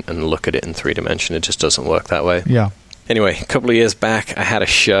 3D print and look at it in 3 dimension. It just doesn't work that way. Yeah. Anyway, a couple of years back, I had a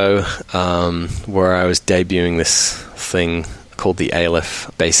show where I was debuting this thing called the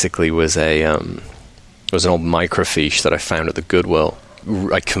Aleph. Basically was it was an old microfiche that I found at the Goodwill.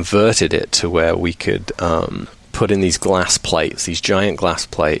 I converted it to where we could put in these glass plates, these giant glass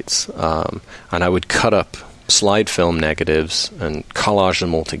plates, and I would cut up slide film negatives and collage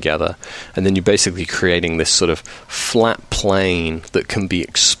them all together, and then you're basically creating this sort of flat plane that can be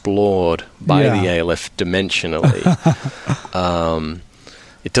explored by the Aleph dimensionally.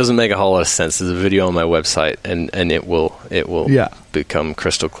 It doesn't make a whole lot of sense. There's a video on my website, and it will become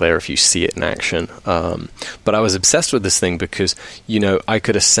crystal clear if you see it in action. But I was obsessed with this thing because, I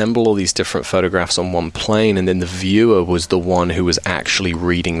could assemble all these different photographs on one plane, and then the viewer was the one who was actually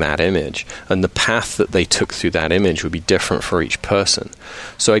reading that image. And the path that they took through that image would be different for each person.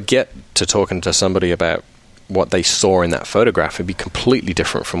 So I'd get to talking to somebody about what they saw in that photograph would be completely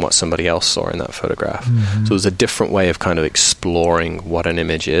different from what somebody else saw in that photograph. So it was a different way of kind of exploring what an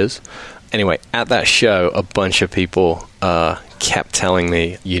image is. Anyway, at that show, a bunch of people kept telling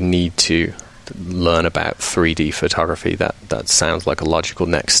me, you need to learn about 3D photography. That sounds like a logical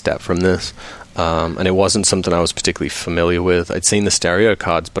next step from this. And it wasn't something I was particularly familiar with. I'd seen the stereo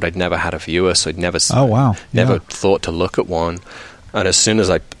cards, but I'd never had a viewer, so I'd never thought to look at one. And as soon as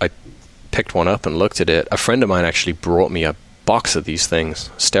I picked one up and looked at it, a friend of mine actually brought me a box of these things,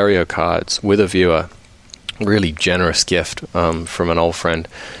 stereo cards with a viewer. Really generous gift from an old friend.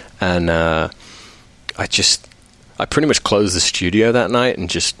 And I pretty much closed the studio that night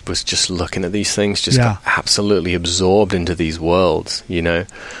and was just looking at these things, got absolutely absorbed into these worlds,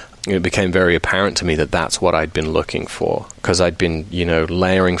 It became very apparent to me that that's what I'd been looking for, because I'd been,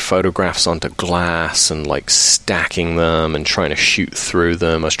 layering photographs onto glass and stacking them and trying to shoot through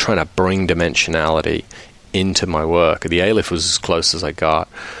them. I was trying to bring dimensionality into my work. The Aleph was as close as I got.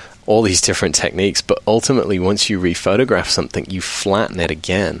 All these different techniques, but ultimately once you rephotograph something, you flatten it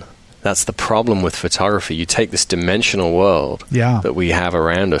again. That's the problem with photography. You take this dimensional world that we have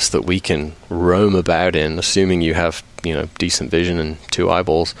around us that we can roam about in, assuming you have, decent vision and 2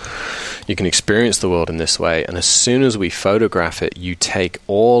 eyeballs. You can experience the world in this way. And as soon as we photograph it, you take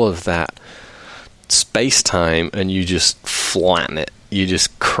all of that space-time and you just flatten it. You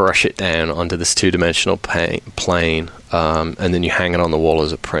just crush it down onto this 2-dimensional plane, and then you hang it on the wall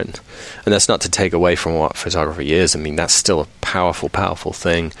as a print. And that's not to take away from what photography is. I mean, that's still a powerful, powerful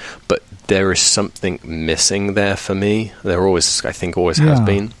thing. But there is something missing there for me. There always has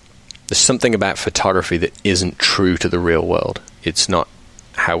been. There's something about photography that isn't true to the real world. It's not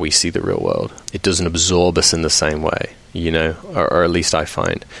how we see the real world. It doesn't absorb us in the same way, or at least I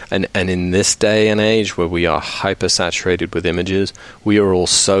find. And in this day and age where we are hyper-saturated with images, we are all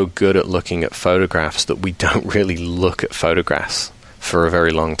so good at looking at photographs that we don't really look at photographs for a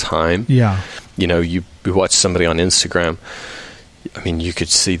very long time. Yeah. You watch somebody on Instagram, I mean, you could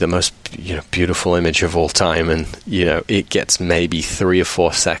see the most beautiful image of all time, and it gets maybe 3 or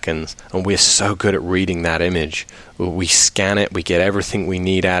 4 seconds, and we're so good at reading that image. We scan it, we get everything we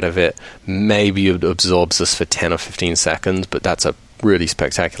need out of it. Maybe it absorbs us for 10 or 15 seconds, but that's a really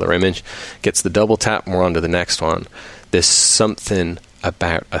spectacular image. Gets the double tap, and we're on to the next one. There's something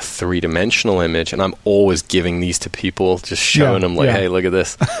about a 3-dimensional image, and I'm always giving these to people, just showing them hey, look at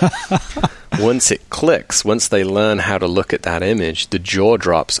this. Once it clicks, once they learn how to look at that image, the jaw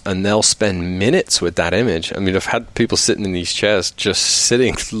drops, and they'll spend minutes with that image. I mean, I've had people sitting in these chairs just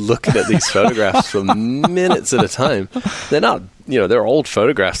sitting looking at these photographs for minutes at a time. They're not, they're old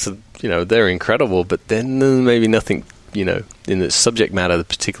photographs, they're incredible, but then maybe nothing, in the subject matter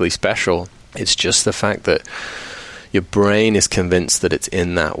that's particularly special. It's just the fact that your brain is convinced that it's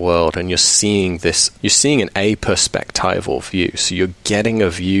in that world, and you're seeing an aperspectival view. So you're getting a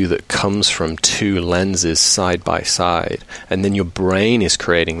view that comes from 2 lenses side by side, and then your brain is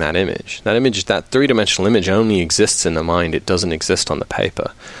creating that image. That 3-dimensional image only exists in the mind. It doesn't exist on the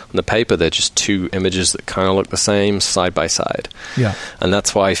paper. On the paper, they're just 2 images that kind of look the same side by side. Yeah. And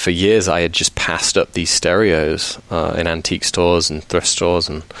that's why for years I had just passed up these stereos in antique stores and thrift stores,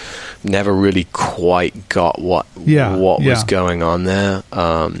 and never really quite got what was going on there.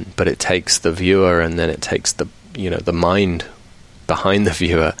 But it takes the viewer, and then it takes the mind behind the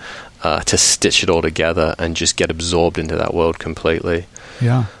viewer to stitch it all together and just get absorbed into that world completely.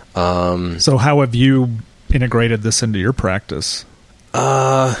 Yeah. So how have you integrated this into your practice?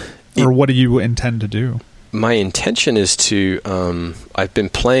 Or what do you intend to do? My intention is to, I've been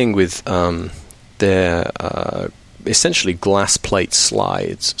playing with their essentially glass plate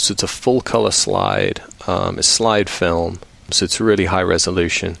slides. So it's a full color slide. It's slide film. So it's really high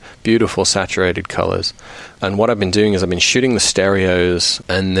resolution, beautiful saturated colors. And what I've been doing is I've been shooting the stereos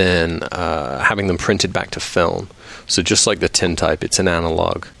and then having them printed back to film. So just like the tintype, it's an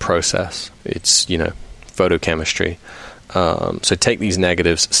analog process. It's, photochemistry. So take these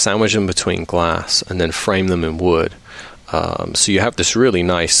negatives, sandwich them between glass, and then frame them in wood. So you have this really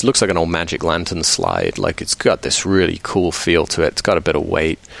nice, looks like an old Magic Lantern slide. Like, it's got this really cool feel to it. It's got a bit of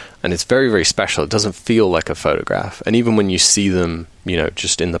weight, and it's very, very special. It doesn't feel like a photograph. And even when you see them,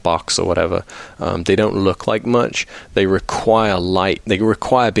 just in the box or whatever, they don't look like much. They require light. They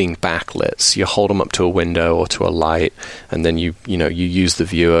require being backlit. So you hold them up to a window or to a light, and then you use the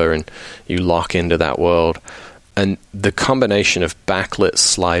viewer and you lock into that world. And the combination of backlit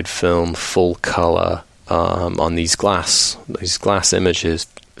slide film, full color, on these glass images,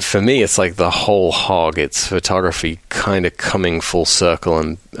 for me, it's like the whole hog. It's photography kind of coming full circle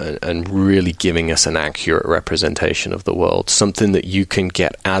and really giving us an accurate representation of the world, something that you can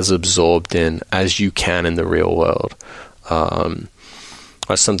get as absorbed in as you can in the real world.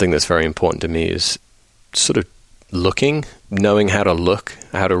 That's something that's very important to me, is sort of knowing how to look,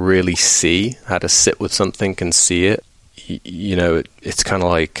 how to really see, how to sit with something and see it. It's kind of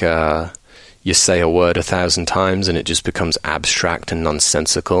like you say a word 1,000 times and it just becomes abstract and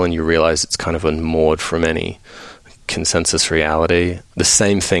nonsensical, and you realize it's kind of unmoored from any consensus reality. The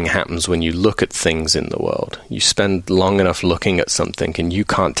same thing happens when you look at things in the world. You spend long enough looking at something and you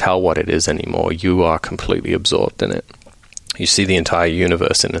can't tell what it is anymore. You are completely absorbed in it. You see the entire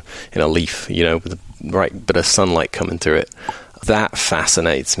universe in a leaf, with a bit of sunlight coming through it. That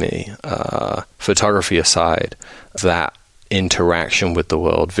fascinates me. Photography aside, that interaction with the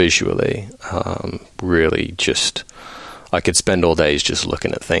world visually, really just, I could spend all days just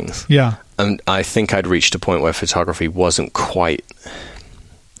looking at things. Yeah. And I think I'd reached a point where photography wasn't quite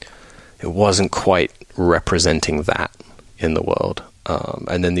representing that in the world.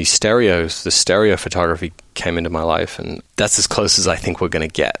 And then the stereo photography came into my life, and that's as close as I think we're going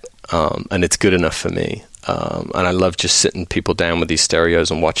to get. And it's good enough for me. And I love just sitting people down with these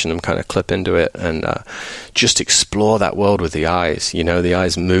stereos and watching them kind of clip into it and just explore that world with the eyes. The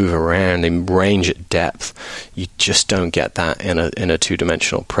eyes move around, they range at depth. You just don't get that in a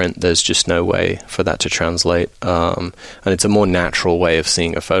two-dimensional print. There's just no way for that to translate. And it's a more natural way of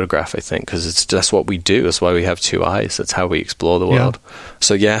seeing a photograph, I think, because that's what we do. That's why we have 2 eyes. That's how we explore the world. Yeah.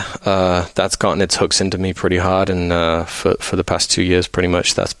 So that's gotten its hooks into me pretty hard, and for the past 2 years, pretty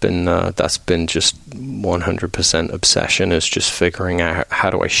much that's been just 100% obsession, is just figuring out how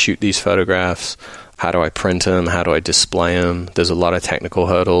do I shoot these photographs, how do I print them, how do I display them. There's a lot of technical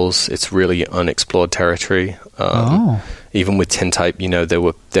hurdles. It's really unexplored territory. even with tintype,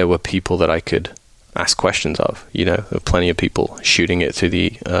 there were people that I could ask questions of. There were plenty of people shooting it through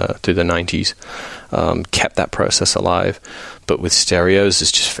the 90s, kept that process alive. But with stereos,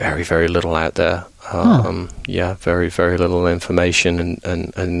 there's just very, very little out there. Very, very little information,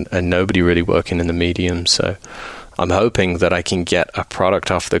 and nobody really working in the medium. So I'm hoping that I can get a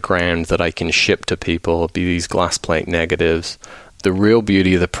product off the ground that I can ship to people, be these glass plate negatives. The real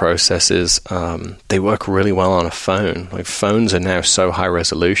beauty of the process is they work really well on a phone. Like, phones are now so high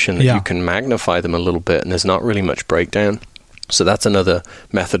resolution that you can magnify them a little bit, and there's not really much breakdown. So that's another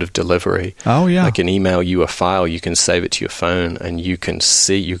method of delivery. Oh, yeah. I can email you a file, you can save it to your phone, and you can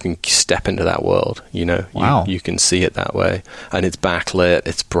step into that world, Wow. You can see it that way. And it's backlit,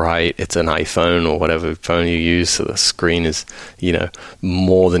 it's bright, it's an iPhone or whatever phone you use, so the screen is,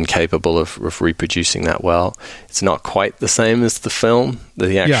 more than capable of reproducing that well. It's not quite the same as the film,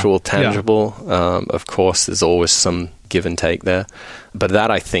 the actual tangible. Of course, there's always some give and take there. But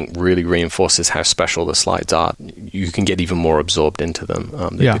that, I think, really reinforces how special the slides are. You can get even more absorbed into them.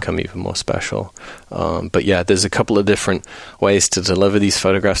 They become even more special. But yeah, there's a couple of different ways to deliver these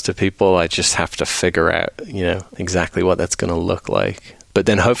photographs to people. I just have to figure out, exactly what that's going to look like. But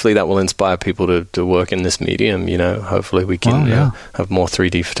then hopefully that will inspire people to work in this medium. Hopefully we can have more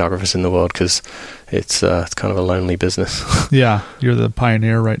 3D photographers in the world, because it's kind of a lonely business. Yeah, you're the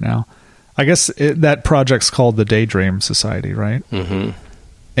pioneer right now. I guess that project's called the Daydream Society, right? Mm-hmm.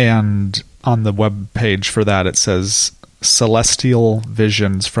 And on the web page for that, it says celestial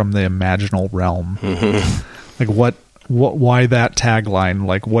visions from the imaginal realm. Mm-hmm. Like, why that tagline?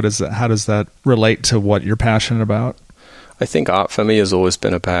 Like, what is that? How does that relate to what you're passionate about? I think art for me has always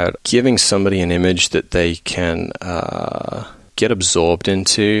been about giving somebody an image that they can get absorbed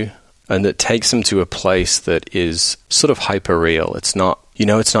into, and that takes them to a place that is sort of hyper-real. It's not,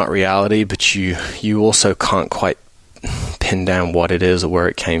 it's not reality, but you also can't quite pin down what it is or where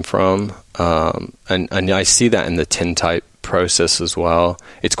it came from. And I see that in the tintype process as well.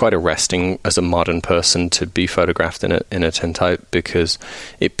 It's quite arresting as a modern person to be photographed in a tintype, because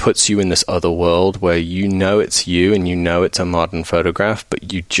it puts you in this other world where it's you and it's a modern photograph,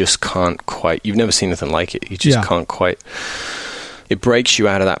 but you just can't quite, you've never seen anything like it. You just can't quite, it breaks you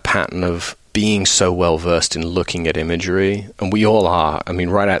out of that pattern of being so well versed in looking at imagery. And we all are. I mean,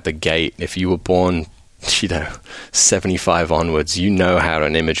 right out the gate, if you were born 75 onwards, how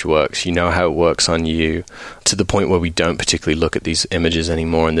an image works, how it works on you, to the point where we don't particularly look at these images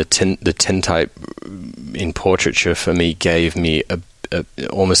anymore. And the tintype in portraiture for me gave me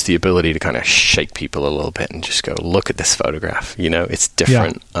almost the ability to kind of shake people a little bit and just go, look at this photograph, it's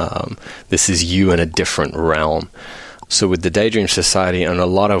different. This is you in a different realm. So with the Daydream Society and a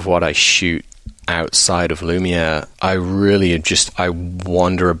lot of what I shoot outside of Lumiere, I really I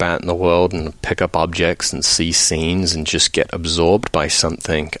wander about in the world and pick up objects and see scenes and just get absorbed by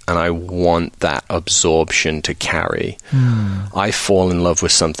something, and I want that absorption to carry. I fall in love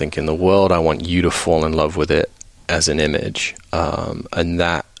with something in the world, I want you to fall in love with it as an image, and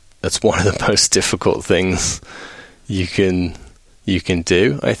that's one of the most difficult things you can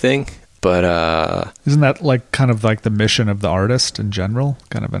do, I think. But isn't that like kind of like the mission of the artist in general,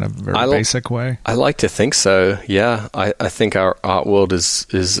 kind of in a very basic way? I like to think so. Yeah, I think our art world is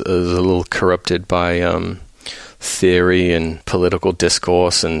a little corrupted by theory and political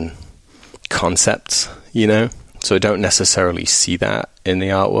discourse and concepts. So I don't necessarily see that in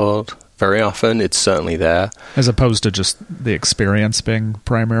the art world very often. It's certainly there, as opposed to just the experience being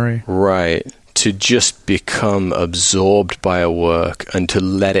primary, right? To just become absorbed by a work and to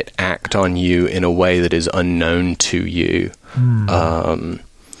let it act on you in a way that is unknown to you. I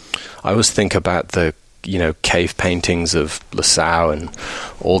always think about the cave paintings of Lascaux and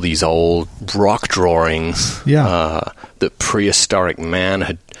all these old rock drawings that prehistoric man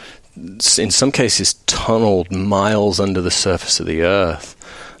had, in some cases, tunneled miles under the surface of the earth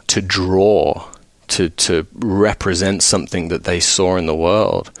to draw, to represent something that they saw in the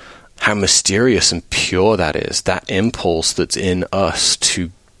world. How mysterious and pure that is, that impulse that's in us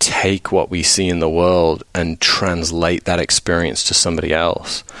to take what we see in the world and translate that experience to somebody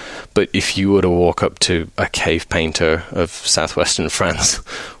else. But if you were to walk up to a cave painter of southwestern France,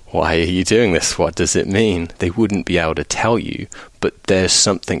 why are you doing this? What does it mean? They wouldn't be able to tell you, but there's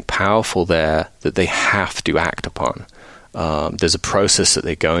something powerful there that they have to act upon. There's a process that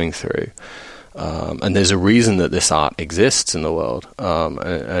they're going through. And there's a reason that this art exists in the world,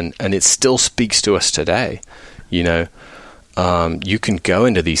 and it still speaks to us today. You can go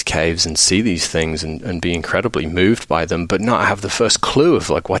into these caves and see these things and be incredibly moved by them, but not have the first clue of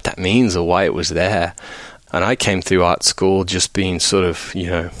like what that means or why it was there. And I came through art school just being sort of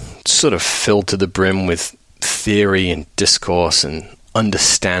filled to the brim with theory and discourse and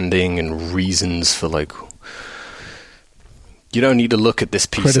understanding and reasons for, like, you don't need to look at this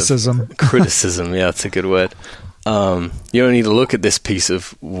piece of criticism. Yeah, that's a good word. You don't need to look at this piece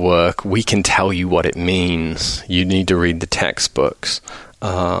of work. We can tell you what it means. You need to read the textbooks.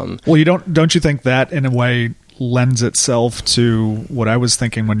 Well, don't you think that in a way lends itself to what I was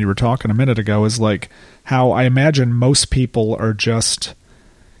thinking when you were talking a minute ago, is like how I imagine most people are just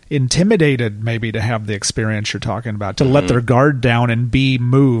intimidated maybe to have the experience you're talking about, to let their guard down and be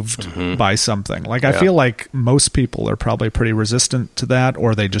moved by something. Like, I feel like most people are probably pretty resistant to that,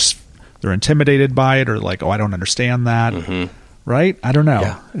 or they're intimidated by it, or like, oh, I don't understand that. Right? I don't know.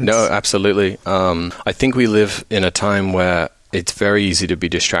 Yeah. No, absolutely. I think we live in a time where it's very easy to be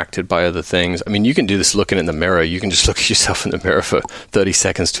distracted by other things. I mean, you can do this looking in the mirror. You can just look at yourself in the mirror for 30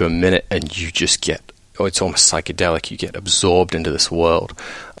 seconds to a minute, and you just get, it's almost psychedelic. You get absorbed into this world.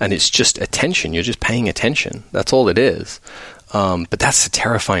 And it's just attention. You're just paying attention. That's all it is. But that's a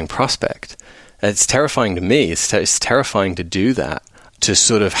terrifying prospect. It's terrifying to me. It's terrifying to do that, to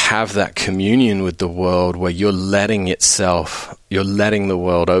sort of have that communion with the world where you're letting the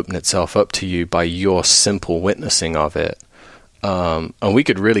world open itself up to you by your simple witnessing of it. And we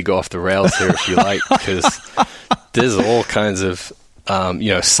could really go off the rails here if you like, because there's all kinds of,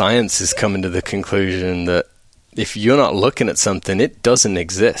 science is coming to the conclusion that if you're not looking at something, it doesn't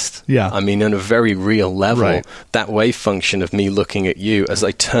exist. Yeah. I mean, on a very real level, that wave function of me looking at you as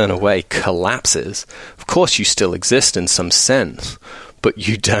I turn away collapses. Of course, you still exist in some sense, but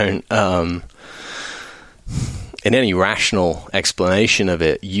you don't, in any rational explanation of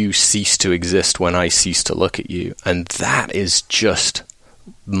it, you cease to exist when I cease to look at you. And that is just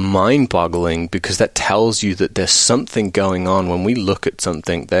mind-boggling, because that tells you that there's something going on. When we look at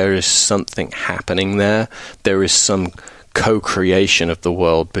something, there is something happening there. There is some co-creation of the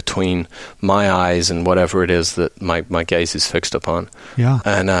world between my eyes and whatever it is that my gaze is fixed upon. Yeah.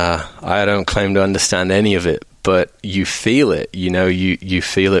 And I don't claim to understand any of it, but you feel it. You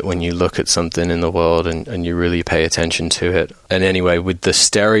feel it when you look at something in the world and you really pay attention to it. And anyway, with the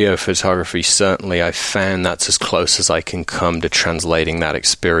stereo photography, certainly I found that's as close as I can come to translating that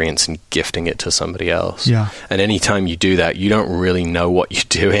experience and gifting it to somebody else. Yeah. And anytime you do that, you don't really know what you're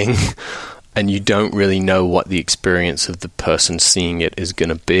doing, and you don't really know what the experience of the person seeing it is going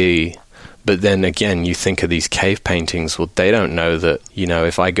to be. But then again, you think of these cave paintings. Well, they don't know that,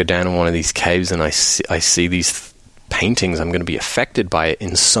 if I go down in one of these caves and I see these paintings, I'm going to be affected by it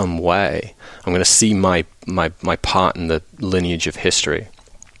in some way. I'm going to see my part in the lineage of history.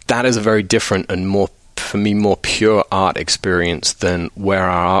 That is a very different and more pure art experience than where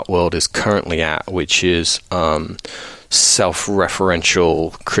our art world is currently at, which is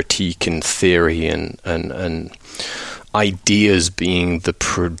self-referential critique and theory and ideas being the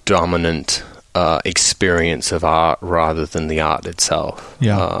predominant experience of art rather than the art itself.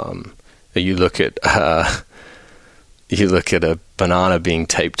 Yeah. You look at a banana being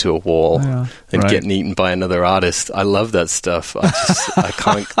taped to a wall and getting eaten by another artist. I love that stuff. I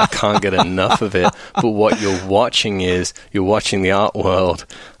can't get enough of it. But what you're watching is the art world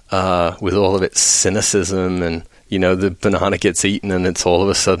with all of its cynicism and, the banana gets eaten and it's all of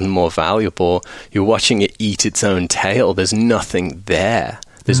a sudden more valuable. You're watching it eat its own tail. There's nothing there.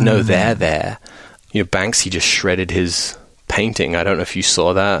 There's no there. Banksy just shredded his painting. I don't know if you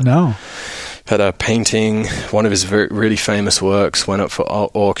saw that. No. Had a painting, one of his really famous works, went up for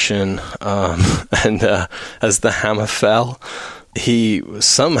auction, and as the hammer fell, he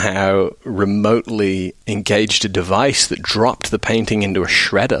somehow remotely engaged a device that dropped the painting into a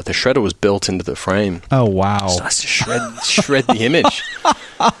shredder. The shredder was built into the frame. Oh, wow. Starts to shred the image.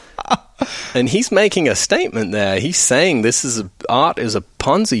 And he's making a statement there. He's saying art is a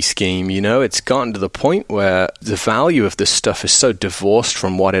Ponzi scheme. It's gotten to the point where the value of this stuff is so divorced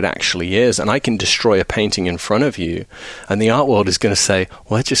from what it actually is. And I can destroy a painting in front of you, and the art world is going to say,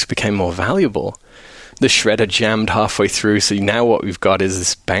 well, it just became more valuable. The shredder jammed halfway through, so now what we've got is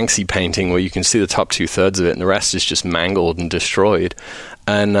this Banksy painting where you can see the top 2/3 of it, and the rest is just mangled and destroyed.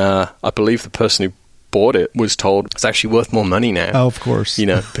 And I believe the person who bought it was told it's actually worth more money now. Oh, of course.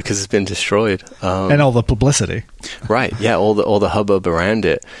 Because it's been destroyed. And all the publicity. Right, yeah, all the hubbub around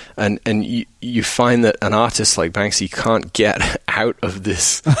it. And you find that an artist like Banksy can't get out of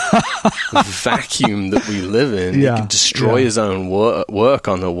this vacuum that we live in. Yeah. He can destroy his own work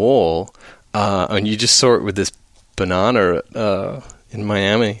on the wall. And you just saw it with this banana in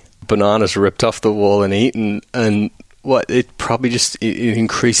Miami. Bananas ripped off the wall and eaten, and it probably just it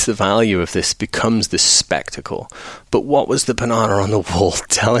increased the value of this, becomes this spectacle. But what was the banana on the wall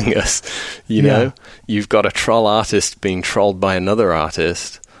telling us? You've got a troll artist being trolled by another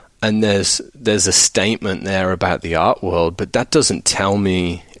artist, And there's a statement there about the art world, but that doesn't tell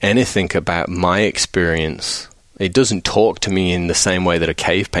me anything about my experience. It doesn't talk to me in the same way that a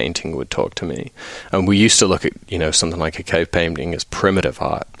cave painting would talk to me. And we used to look at, something like a cave painting as primitive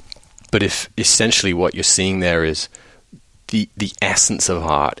art. But if essentially what you're seeing there is the essence of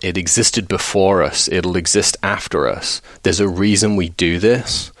art, it existed before us, it'll exist after us. There's a reason we do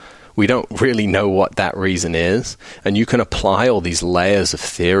this. We don't really know what that reason is. And you can apply all these layers of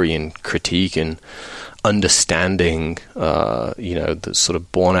theory and critique and understanding, that's sort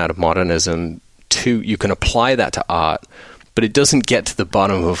of born out of modernism. You can apply that to art, but it doesn't get to the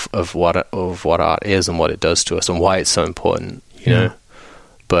bottom of what art is and what it does to us and why it's so important, you know.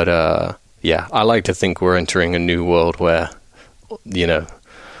 But I like to think we're entering a new world where,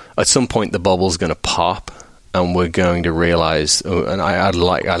 at some point the bubble's going to pop, and we're going to realize. And I'd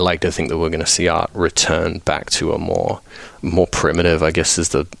like to think that we're going to see art return back to a more primitive, I guess is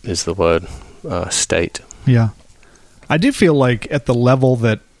the word, state. Yeah, I do feel like at the level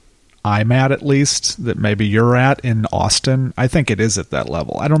that I'm at least, that maybe you're at in Austin, I think it is at that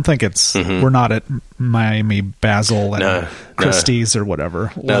level. I don't think it's we're not at Miami, Basel, and Christie's or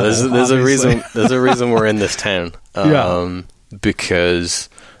whatever. No, there's a reason. There's a reason we're in this town. Because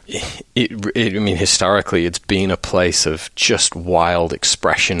historically, it's been a place of just wild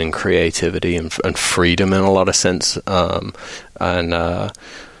expression and creativity and freedom in a lot of sense.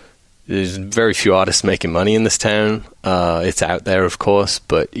 There's very few artists making money in this town. It's out there, of course,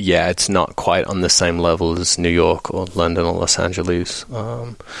 but it's not quite on the same level as New York or London or Los Angeles.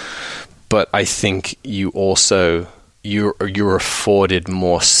 But I think you're afforded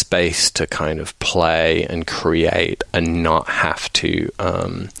more space to kind of play and create and not have to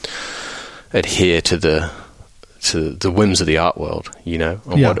adhere to the whims of the art world,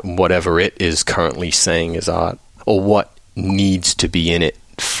 and whatever it is currently saying is art, or what needs to be in it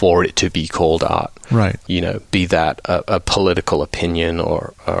for it to be called art, right? Be that a political opinion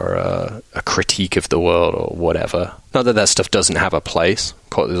or a critique of the world or whatever. Not that stuff doesn't have a place. Of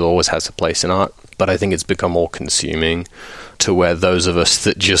course, it always has a place in art, but I think it's become all consuming to where those of us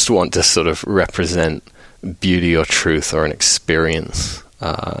that just want to sort of represent beauty or truth or an experience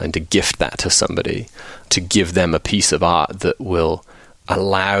and to gift that to somebody, to give them a piece of art that will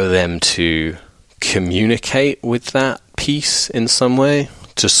allow them to communicate with that piece in some way,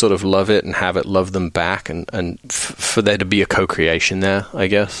 to sort of love it and have it love them back, and for there to be a co-creation there, I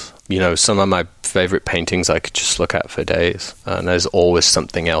guess. Some of my favorite paintings I could just look at for days, and there's always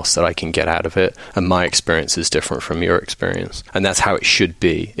something else that I can get out of it, and my experience is different from your experience, and that's how it should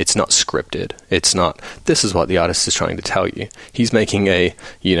be. It's not scripted. It's not, this is what the artist is trying to tell you. He's making a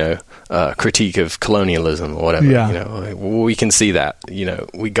critique of colonialism or whatever. We can see that.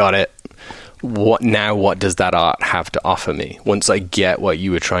 We got it. What does that art have to offer me? Once I get what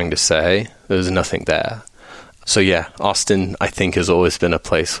you were trying to say, there's nothing there. So Austin, I think, has always been a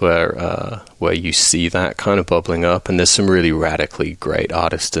place where you see that kind of bubbling up, and there's some really radically great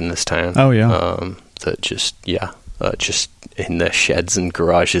artists in this town. Oh yeah, that just in their sheds and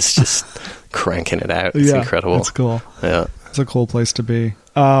garages, just cranking it out. It's incredible. It's cool. Yeah, it's a cool place to be.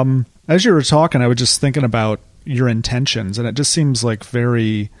 As you were talking, I was just thinking about your intentions, and it just seems like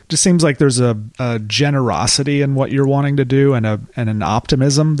there's a generosity in what you're wanting to do, and an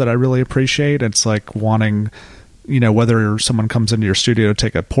optimism that I really appreciate. It's like wanting, whether someone comes into your studio to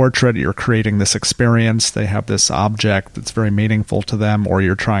take a portrait, you're creating this experience, they have this object that's very meaningful to them, or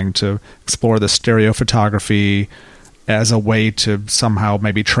you're trying to explore the stereophotography as a way to somehow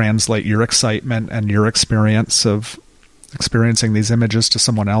maybe translate your excitement and your experience of experiencing these images to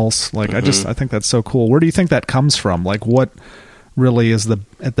someone else. Like, I think that's so cool. Where do you think that comes from? Like, what really is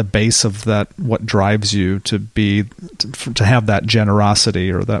at the base of that? What drives you to have that generosity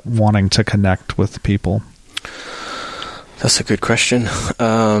or that wanting to connect with people? That's a good question.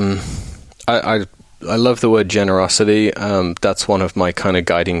 I love the word generosity. That's one of my kind of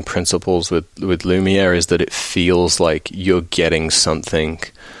guiding principles with Lumiere, is that it feels like you're getting something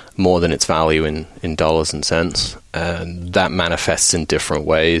more than its value in dollars and cents, and that manifests in different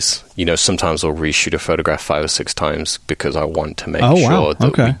ways. Sometimes I'll reshoot a photograph 5 or 6 times because I want to make sure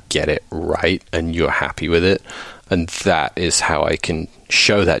that we get it right and you're happy with it, and that is how I can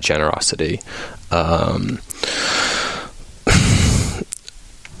show that generosity.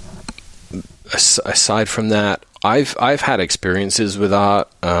 Aside from that, I've had experiences with art.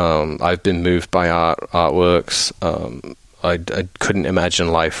 I've been moved by artworks. I couldn't imagine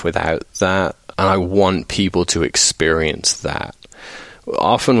life without that, and I want people to experience that.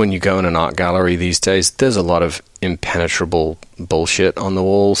 Often when you go in an art gallery these days, there's a lot of impenetrable bullshit on the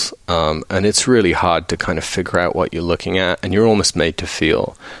walls, and it's really hard to kind of figure out what you're looking at, and you're almost made to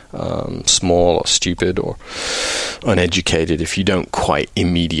feel small or stupid or uneducated if you don't quite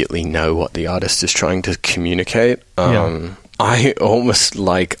immediately know what the artist is trying to communicate. I almost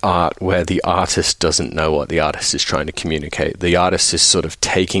like art where the artist doesn't know what the artist is trying to communicate. The artist is sort of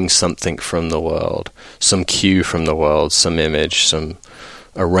taking something from the world, some cue from the world, some image, some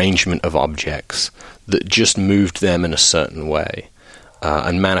arrangement of objects that just moved them in a certain way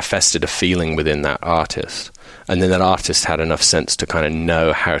and manifested a feeling within that artist. And then that artist had enough sense to kind of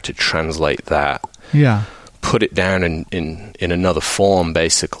know how to translate that. Yeah. Put it down in another form,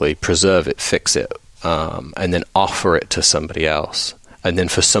 basically, preserve it, fix it, and then offer it to somebody else. And then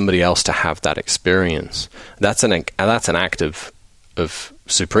for somebody else to have that experience. That's an act of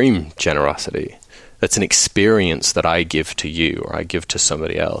supreme generosity. That's an experience that I give to you or I give to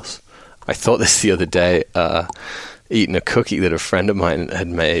somebody else. I thought this the other day, eating a cookie that a friend of mine had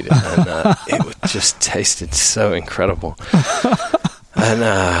made, and it just tasted so incredible. And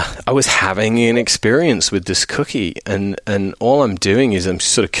I was having an experience with this cookie, and all I'm doing is I'm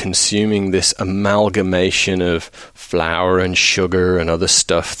sort of consuming this amalgamation of flour and sugar and other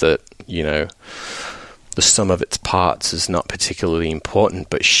stuff that, you know, the sum of its parts is not particularly important,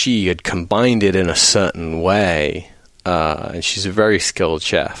 but she had combined it in a certain way, and she's a very skilled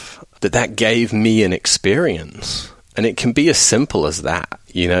chef, that gave me an experience. And it can be as simple as that,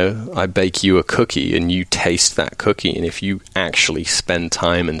 you know. I bake you a cookie and you taste that cookie, and if you actually spend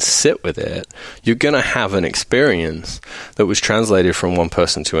time and sit with it, you're going to have an experience that was translated from one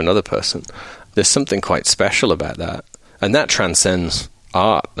person to another person. There's something quite special about that, and that transcends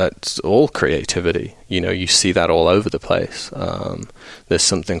art. That's all creativity. You know, you see that all over the place. There's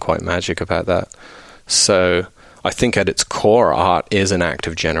something quite magic about that. So I think at its core, art is an act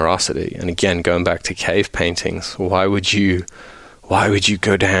of generosity. And again, going back to cave paintings, why would you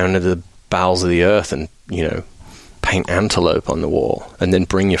go down to the bowels of the earth and, you know, paint antelope on the wall and then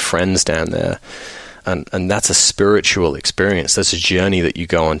bring your friends down there? And that's a spiritual experience. That's a journey that you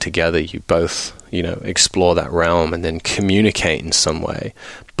go on together. You both, you know, explore that realm and then communicate in some way.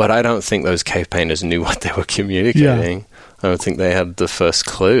 But I don't think those cave painters knew what they were communicating. Yeah. I don't think they had the first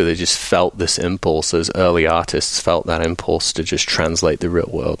clue. They just felt this impulse. Those early artists felt that impulse to just translate the real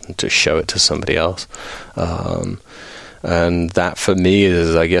world and to show it to somebody else. And that, for me,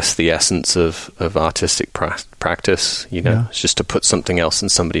 is, I guess, the essence of artistic practice. You know, It's just to put something else in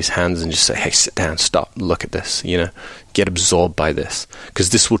somebody's hands and just say, hey, sit down, stop, look at this, you know, get absorbed by this. Because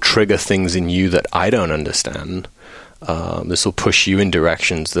this will trigger things in you that I don't understand. This will push you in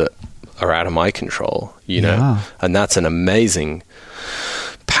directions that are out of my control, you know, and that's an amazing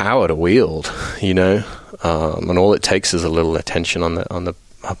power to wield, you know, and all it takes is a little attention on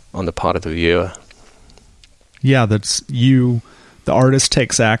the part of the viewer. Yeah, that's you. The artist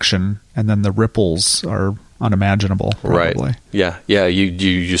takes action, and then the ripples are unimaginable. Probably. Right? Yeah.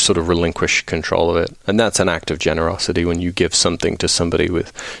 You sort of relinquish control of it, and that's an act of generosity when you give something to somebody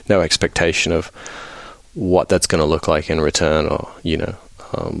with no expectation of what that's going to look like in return, or, you know,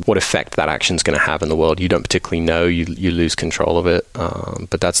 what effect that action's going to have in the world. You don't particularly know. You lose control of it.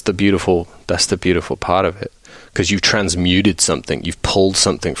 But that's the beautiful part of it, because you've transmuted something. You've pulled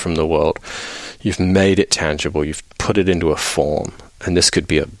something from the world. You've made it tangible. You've put it into a form. And this could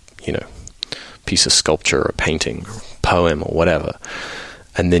be a, you know, piece of sculpture or a painting or a poem or whatever.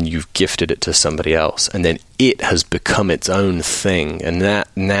 And then you've gifted it to somebody else. And then it has become its own thing. And that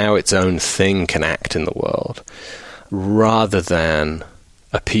now its own thing can act in the world, rather than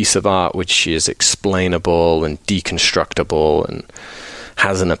a piece of art which is explainable and deconstructable and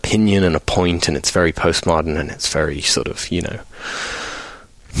has an opinion and a point, and it's very postmodern and it's very sort of, you know,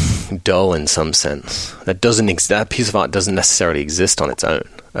 dull in some sense. That piece of art doesn't necessarily exist on its own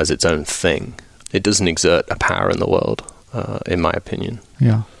as its own thing. It doesn't exert a power in the world, in my opinion.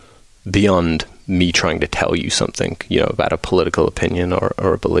 Yeah. Beyond me trying to tell you something, you know, about a political opinion or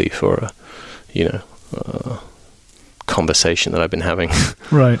a belief or a, you know, conversation that I've been having.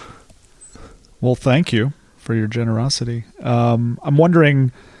 Right. Well, thank you for your generosity. I'm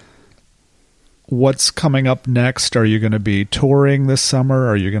wondering what's coming up next. Are you going to be touring this summer?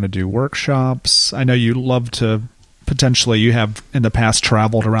 Are you going to do workshops? I know you love to potentially, you have in the past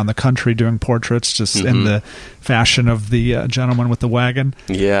traveled around the country doing portraits, just in the fashion of the gentleman with the wagon.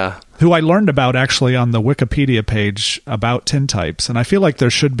 Yeah. Who I learned about actually on the Wikipedia page about tintypes. And I feel like there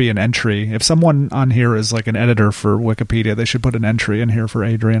should be an entry. If someone on here is like an editor for Wikipedia, they should put an entry in here for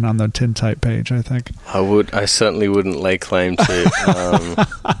Adrian on the tintype page, I think. I certainly wouldn't lay claim to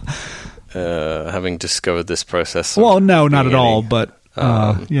having discovered this process. Well, no, not at all. But,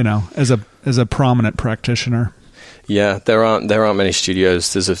 you know, as a prominent practitioner. Yeah, there aren't many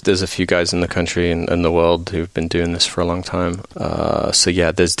studios. There's a few guys in the country and the world who've been doing this for a long time. So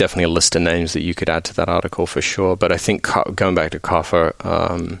yeah, there's definitely a list of names that you could add to that article for sure. But I think going back to Coffer,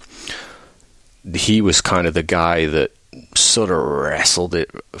 he was kind of the guy that sort of wrestled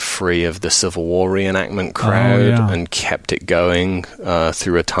it free of the Civil War reenactment crowd and kept it going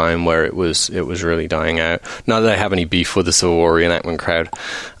through a time where it was really dying out. Not that I have any beef with the Civil War reenactment crowd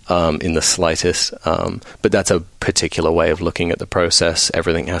in the slightest, but that's a particular way of looking at the process.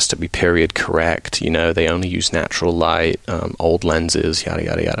 Everything has to be period correct. They only use natural light, old lenses, yada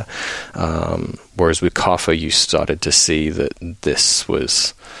yada yada. Whereas with Coffer, you started to see that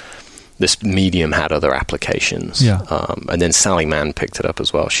this medium had other applications. Yeah. And then Sally Mann picked it up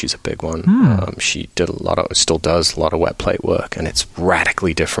as well. She's a big one. She did still does a lot of wet plate work, and it's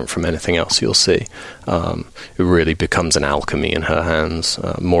radically different from anything else you'll see. It really becomes an alchemy in her hands,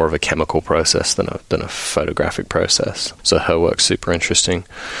 more of a chemical process than a photographic process. So her work's super interesting.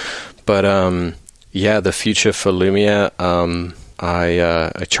 But the future for Lumiere,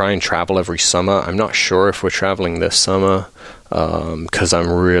 I try and travel every summer. I'm not sure if we're traveling this summer, because I'm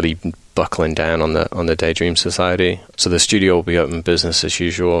really buckling down on the Daydream Society. So the studio will be open business as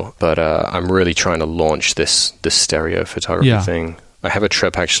usual, but I'm really trying to launch this stereo photography thing. I have a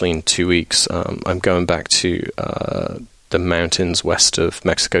trip actually in 2 weeks. I'm going back to the mountains west of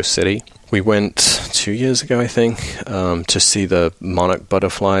Mexico City. We went 2 years ago, I think, to see the monarch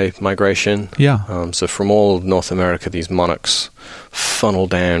butterfly migration. Yeah. So from all of North America, these monarchs funnel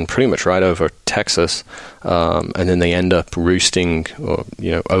down pretty much right over Texas, and then they end up roosting, or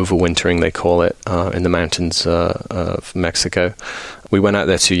overwintering, they call it, in the mountains of Mexico. We went out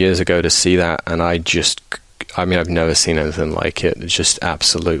there 2 years ago to see that, and I've never seen anything like it. It's just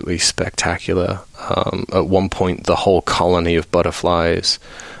absolutely spectacular. At one point, the whole colony of butterflies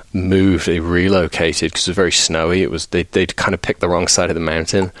moved. They relocated because it was very snowy. They'd kind of picked the wrong side of the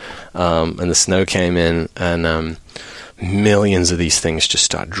mountain, and the snow came in, and millions of these things just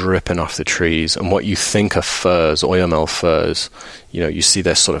start dripping off the trees. And what you think are firs, oyamel firs, you see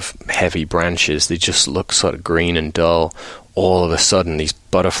their sort of heavy branches. They just look sort of green and dull. All of a sudden, these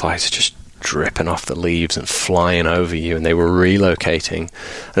butterflies are just dripping off the leaves and flying over you, and they were relocating.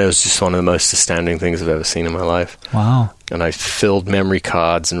 And it was just one of the most astounding things I've ever seen in my life. Wow. And I filled memory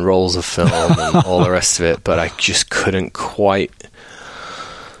cards and rolls of film and all the rest of it, but I just couldn't quite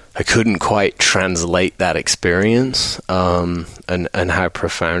translate that experience, and how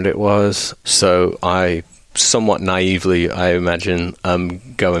profound it was. So I somewhat naively, I imagine,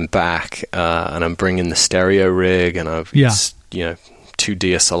 I'm going back, and I'm bringing the stereo rig, and I've 2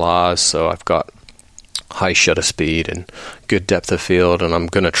 DSLRs, so I've got high shutter speed and good depth of field, and I'm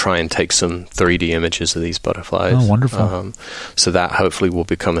going to try and take some 3D images of these butterflies. Oh, wonderful. So that hopefully will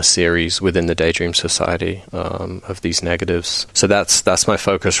become a series within the Daydream Society of these negatives. So that's my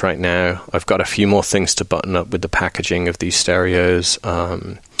focus right now. I've got a few more things to button up with the packaging of these stereos.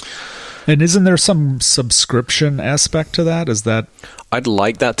 And isn't there some subscription aspect to that? Is that... I'd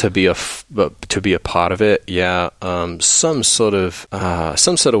like that to be a part of it. Yeah, some sort of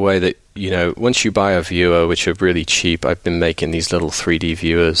way that once you buy a viewer, which are really cheap. I've been making these little 3D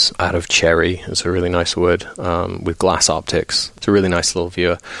viewers out of cherry. It's a really nice wood, with glass optics. It's a really nice little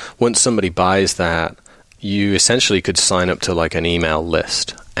viewer. Once somebody buys that, you essentially could sign up to like an email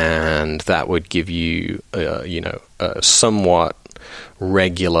list, and that would give you a somewhat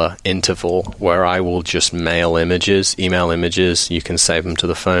regular interval where I will just email images. You can save them to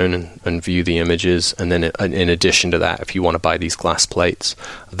the phone and view the images, and then in addition to that, if you want to buy these glass plates,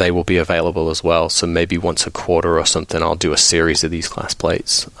 they will be available as well. So maybe once a quarter or something, I'll do a series of these glass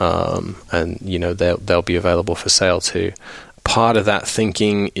plates, and they'll be available for sale too. Part of that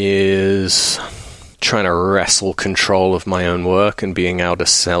thinking is trying to wrestle control of my own work and being able to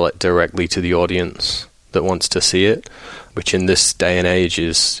sell it directly to the audience that wants to see it, which in this day and age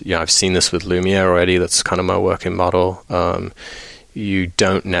is, I've seen this with Lumiere already. That's kind of my working model. You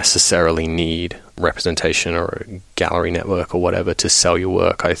don't necessarily need representation or a gallery network or whatever to sell your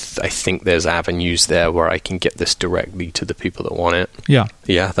work. I think there's avenues there where I can get this directly to the people that want it. Yeah,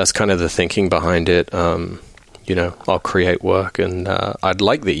 that's kind of the thinking behind it. I'll create work, and I'd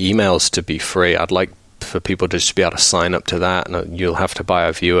like the emails to be free. I'd like for people to just be able to sign up to that, and you'll have to buy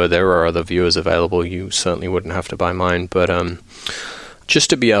a viewer. There are other viewers available. You certainly wouldn't have to buy mine, but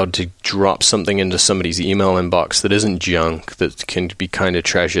just to be able to drop something into somebody's email inbox that isn't junk, that can be kind of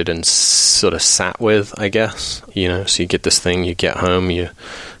treasured and sort of sat with, I guess. So you get this thing, you get home, you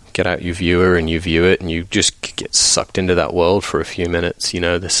get out your viewer and you view it, and you just get sucked into that world for a few minutes.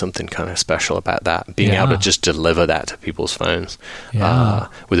 There's something kind of special about that, being able to just deliver that to people's phones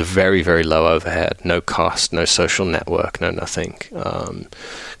with a very, very low overhead, no cost, no social network, no nothing.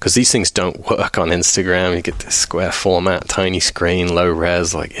 Because these things don't work on Instagram. You get this square format, tiny screen, low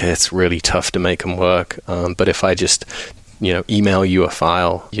res. It's really tough to make them work. But if I just email you a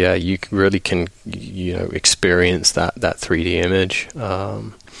file, you really can experience that 3D image.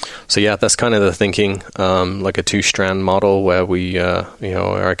 That's kind of the thinking, like a 2-strand model where we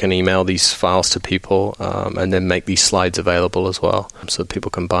where I can email these files to people and then make these slides available as well, so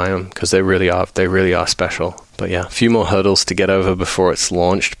people can buy them, because they really are special. But a few more hurdles to get over before it's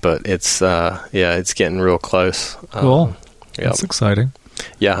launched, but it's getting real close. Cool. That's exciting.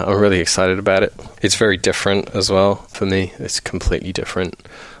 Yeah, I'm really excited about it. It's very different as well for me. It's a completely different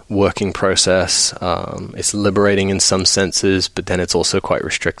working process. It's liberating in some senses, but then it's also quite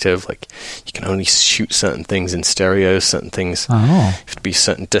restrictive. You can only shoot certain things in stereo, certain things you have to be a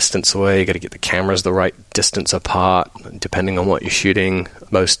certain distance away. You got to get the cameras the right distance apart, depending on what you're shooting.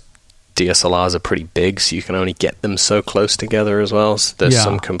 Most DSLRs are pretty big, so you can only get them so close together as well. So there's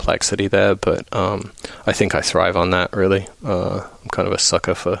some complexity there, but I think I thrive on that, really. I'm kind of a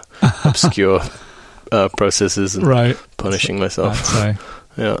sucker for obscure processes and punishing myself.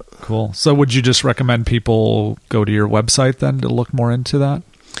 Yeah. Cool. So would you just recommend people go to your website then to look more into that?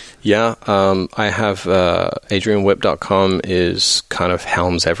 Yeah, I have AdrianWhip.com is kind of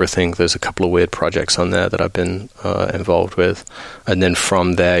helms everything. There's a couple of weird projects on there that I've been involved with. And then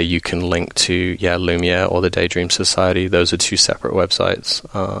from there, you can link to, Lumiere or the Daydream Society. Those are 2 separate websites.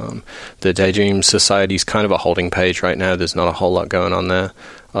 The Daydream Society is kind of a holding page right now. There's not a whole lot going on there.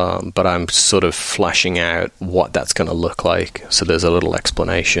 But I'm sort of fleshing out what that's going to look like. So there's a little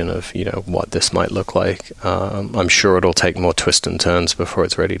explanation of, what this might look like. I'm sure it'll take more twists and turns before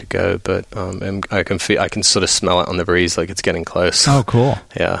it's ready to go, but I can sort of smell it on the breeze, like it's getting close. Oh, cool.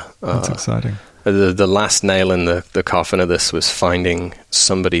 Yeah. That's exciting. The last nail in the coffin of this was finding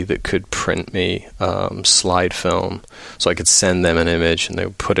somebody that could print me slide film, so I could send them an image and they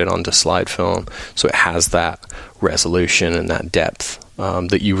would put it onto slide film, so it has that resolution and that depth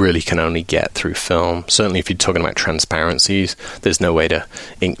that you really can only get through film. Certainly if you're talking about transparencies, there's no way to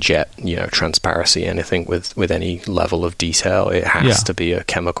inkjet transparency anything with any level of detail. It has to be a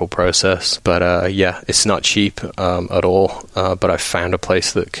chemical process. But it's not cheap at all, but I've found a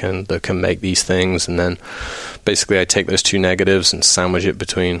place that can make these things, and then basically I take those 2 negatives and sandwich it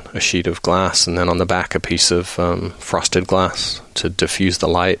between a sheet of glass, and then on the back a piece of frosted glass to diffuse the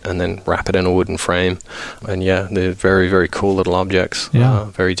light, and then wrap it in a wooden frame. And they're very, very cool little objects.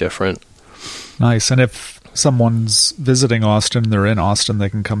 Very different. Nice. And if someone's visiting Austin, they're in Austin, they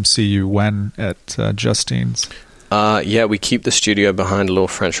can come see you when at Justine's? We keep the studio behind a little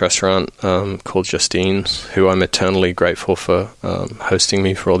French restaurant called Justine's, who I'm eternally grateful for hosting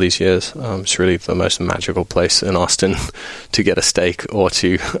me for all these years. It's really the most magical place in Austin to get a steak or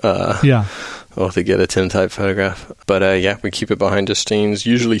to get a tintype photograph. But we keep it behind Justine's,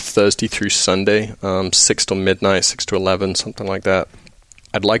 usually Thursday through Sunday, 6 till midnight, 6 to 11, something like that.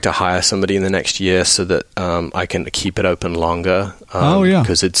 I'd like to hire somebody in the next year so that I can keep it open longer.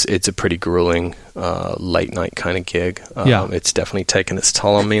 Because it's a pretty grueling late night kind of gig. It's definitely taken its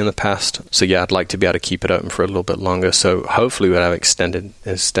toll on me in the past. So I'd like to be able to keep it open for a little bit longer. So hopefully we'll have extended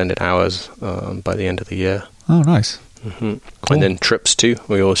hours by the end of the year. Oh, nice. Mm-hmm. Cool. And then trips too.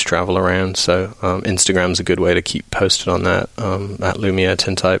 We always travel around, so Instagram's a good way to keep posted on that. At Lumiere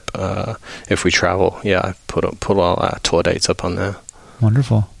Tintype, if we travel, I put all our tour dates up on there.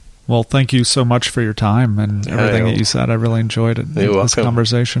 Wonderful. Well, thank you so much for your time and everything that you said. I really enjoyed it. You're welcome. This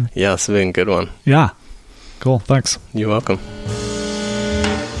conversation. Yeah, it's been a good one. Yeah. Cool. Thanks. You're welcome.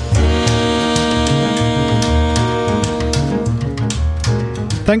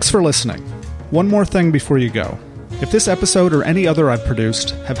 Thanks for listening. One more thing before you go. If this episode or any other I've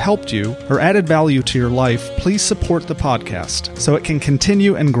produced have helped you or added value to your life, please support the podcast so it can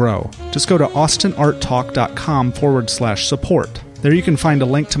continue and grow. Just go to austinarttalk.com/support. There you can find a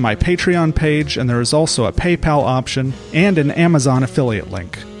link to my Patreon page, and there is also a PayPal option and an Amazon affiliate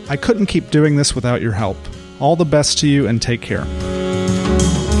link. I couldn't keep doing this without your help. All the best to you, and take care.